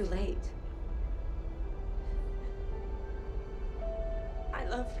 It's too late. I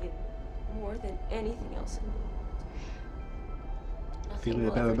love you more than anything else in the world. Nothing Feeling a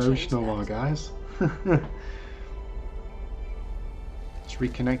will bit ever emotional change now, guys. Just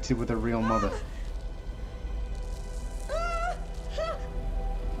reconnected with a real mother.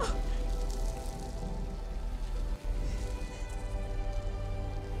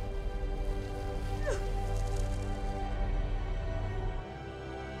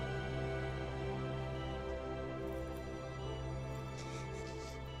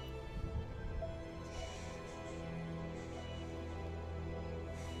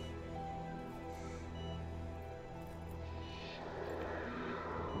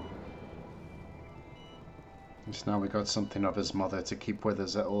 Just now we got something of his mother to keep with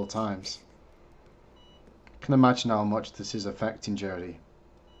us at all times. I can imagine how much this is affecting Jodie.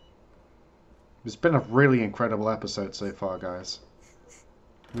 It's been a really incredible episode so far, guys.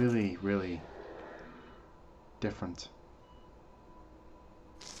 Really, really different.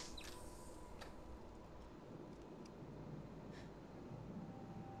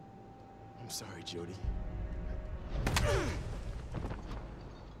 I'm sorry, Jodie.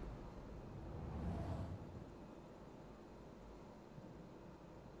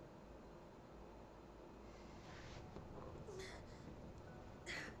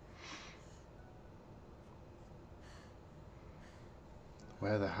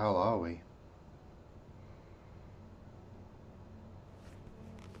 Where the hell are we?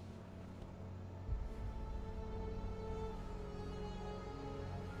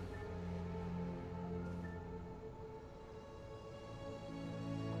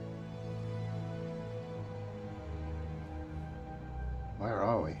 Where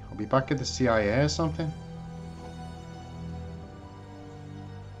are we? Are we back at the CIA or something?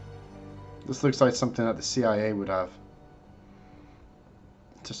 This looks like something that the CIA would have.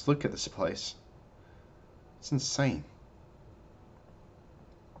 Just look at this place. It's insane.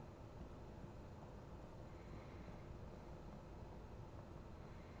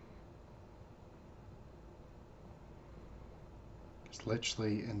 It's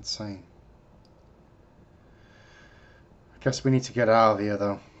literally insane. I guess we need to get out of here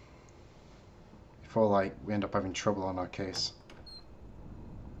though, before like we end up having trouble on our case.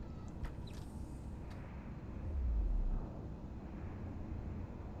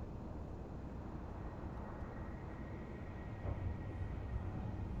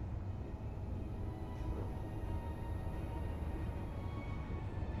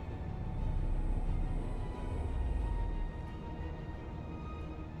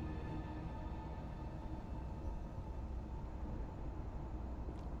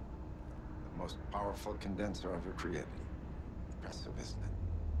 Most powerful condenser ever created. Impressive, isn't it?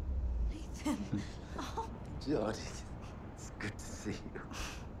 Nathan. Oh. Jodie, it's good to see you.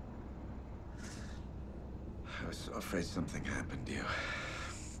 I was so afraid something happened to you.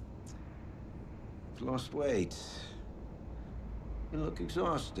 You've lost weight. You look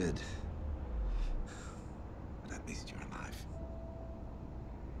exhausted. But at least you're alive.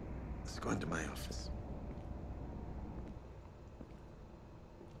 Let's go into my office.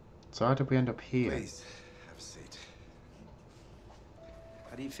 So how did we end up here? Please, have a seat.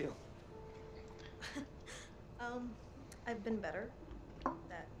 How do you feel? I've been better.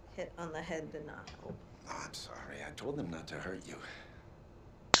 That hit on the head did not help. Oh, I'm sorry. I told them not to hurt you.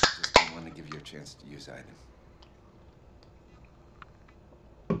 I just didn't want to give you a chance to use Aiden.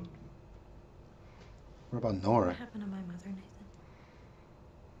 What about Nora? What happened to my mother, Nathan?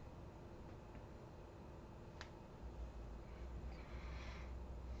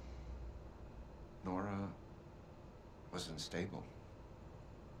 Nora wasn't stable.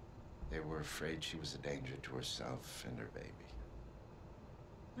 They were afraid she was a danger to herself and her baby.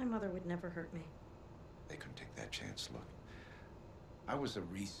 My mother would never hurt me. They couldn't take that chance. Look, I was a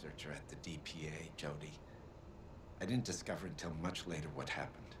researcher at the DPA, Jodie. I didn't discover until much later what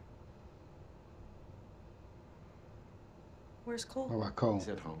happened. Where's Cole? What about Cole? He's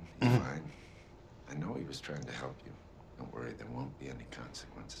at home. He's fine. I know he was trying to help you. Don't worry, there won't be any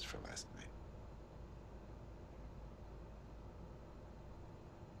consequences for last night.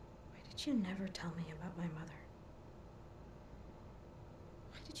 Why did you never tell me about my mother?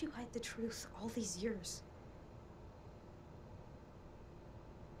 Why did you hide the truth all these years?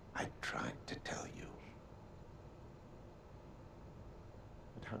 I tried to tell you.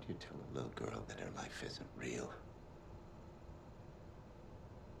 But how do you tell a little girl that her life isn't real?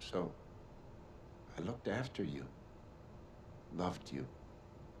 So, I looked after you, loved you,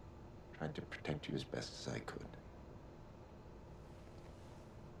 tried to protect you as best as I could.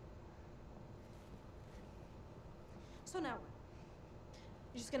 So now what?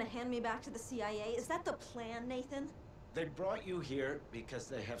 You're just gonna hand me back to the CIA? Is that the plan, Nathan? They brought you here because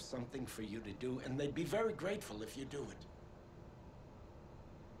they have something for you to do, and they'd be very grateful if you do it.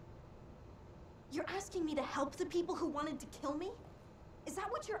 You're asking me to help the people who wanted to kill me? Is that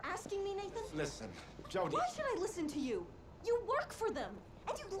what you're asking me, Nathan? Listen, Jodie. Why should I listen to you? You work for them,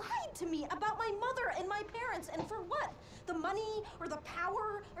 and you lied to me about my mother and my parents, and for what? The money, or the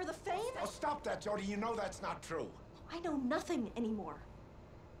power, or the fame? Oh, stop that, Jodie. You know that's not true. I know nothing anymore.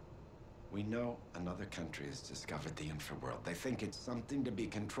 We know another country has discovered the infraworld. They think it's something to be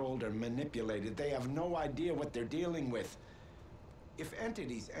controlled or manipulated. They have no idea what they're dealing with. If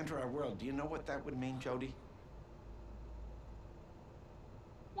entities enter our world, do you know what that would mean, Jodie?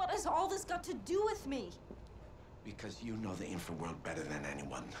 What has all this got to do with me? Because you know the infraworld better than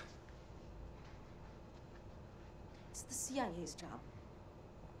anyone. It's the CIA's job.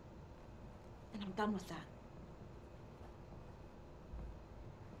 And I'm done with that.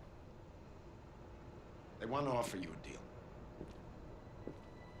 They want to offer you a deal.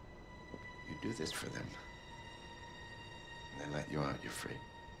 You do this for them, and they let you out, you're free.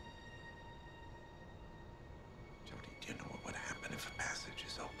 Jodie, do you know what would happen if a passage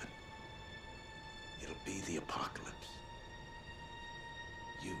is open? It'll be the apocalypse.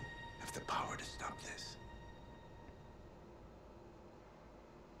 You have the power to stop this.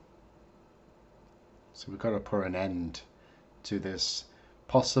 So we've got to put an end to this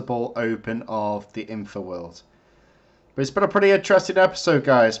possible open of the infraworld. But it's been a pretty interesting episode,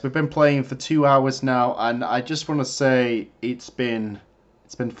 guys. We've been playing for 2 hours now, and I just want to say it's been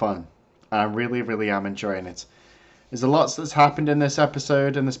fun. And I really am enjoying it. There's a lot that's happened in this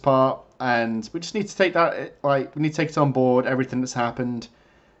episode, in this part, and we just need to take that, like, we need to take it on board, everything that's happened.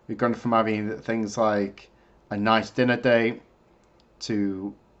 We've gone from having things like a nice dinner date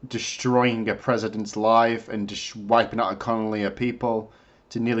to destroying a president's life and just wiping out a colony of people,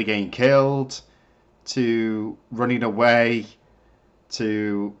 to nearly getting killed, to running away,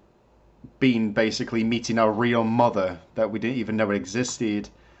 to being basically meeting our real mother that we didn't even know existed.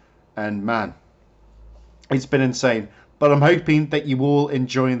 And man, it's been insane. But I'm hoping that you all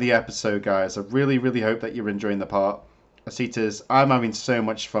enjoying the episode, guys. I really, really hope that you're enjoying the part. Asitas, I'm having so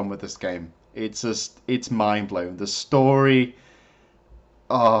much fun with this game. It's mind-blowing. The story,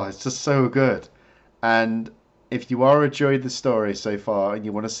 oh, it's just so good. And if you are enjoying the story so far and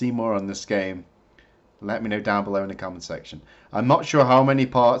you want to see more on this game, let me know down below in the comment section. I'm not sure how many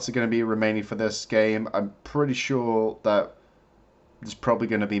parts are going to be remaining for this game. I'm pretty sure that there's probably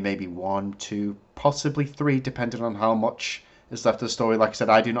going to be maybe 1, 2, possibly 3, depending on how much is left of the story. Like I said,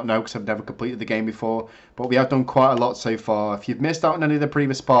 I do not know because I've never completed the game before. But we have done quite a lot so far. If you've missed out on any of the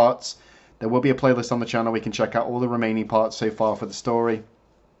previous parts, there will be a playlist on the channel where you can check out all the remaining parts so far for the story.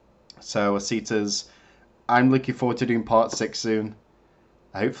 So, Asitas, I'm looking forward to doing part 6 soon.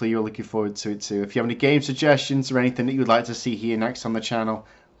 Hopefully you're looking forward to it too. If you have any game suggestions or anything that you'd like to see here next on the channel,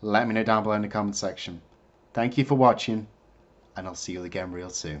 let me know down below in the comment section. Thank you for watching, and I'll see you again real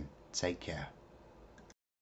soon. Take care.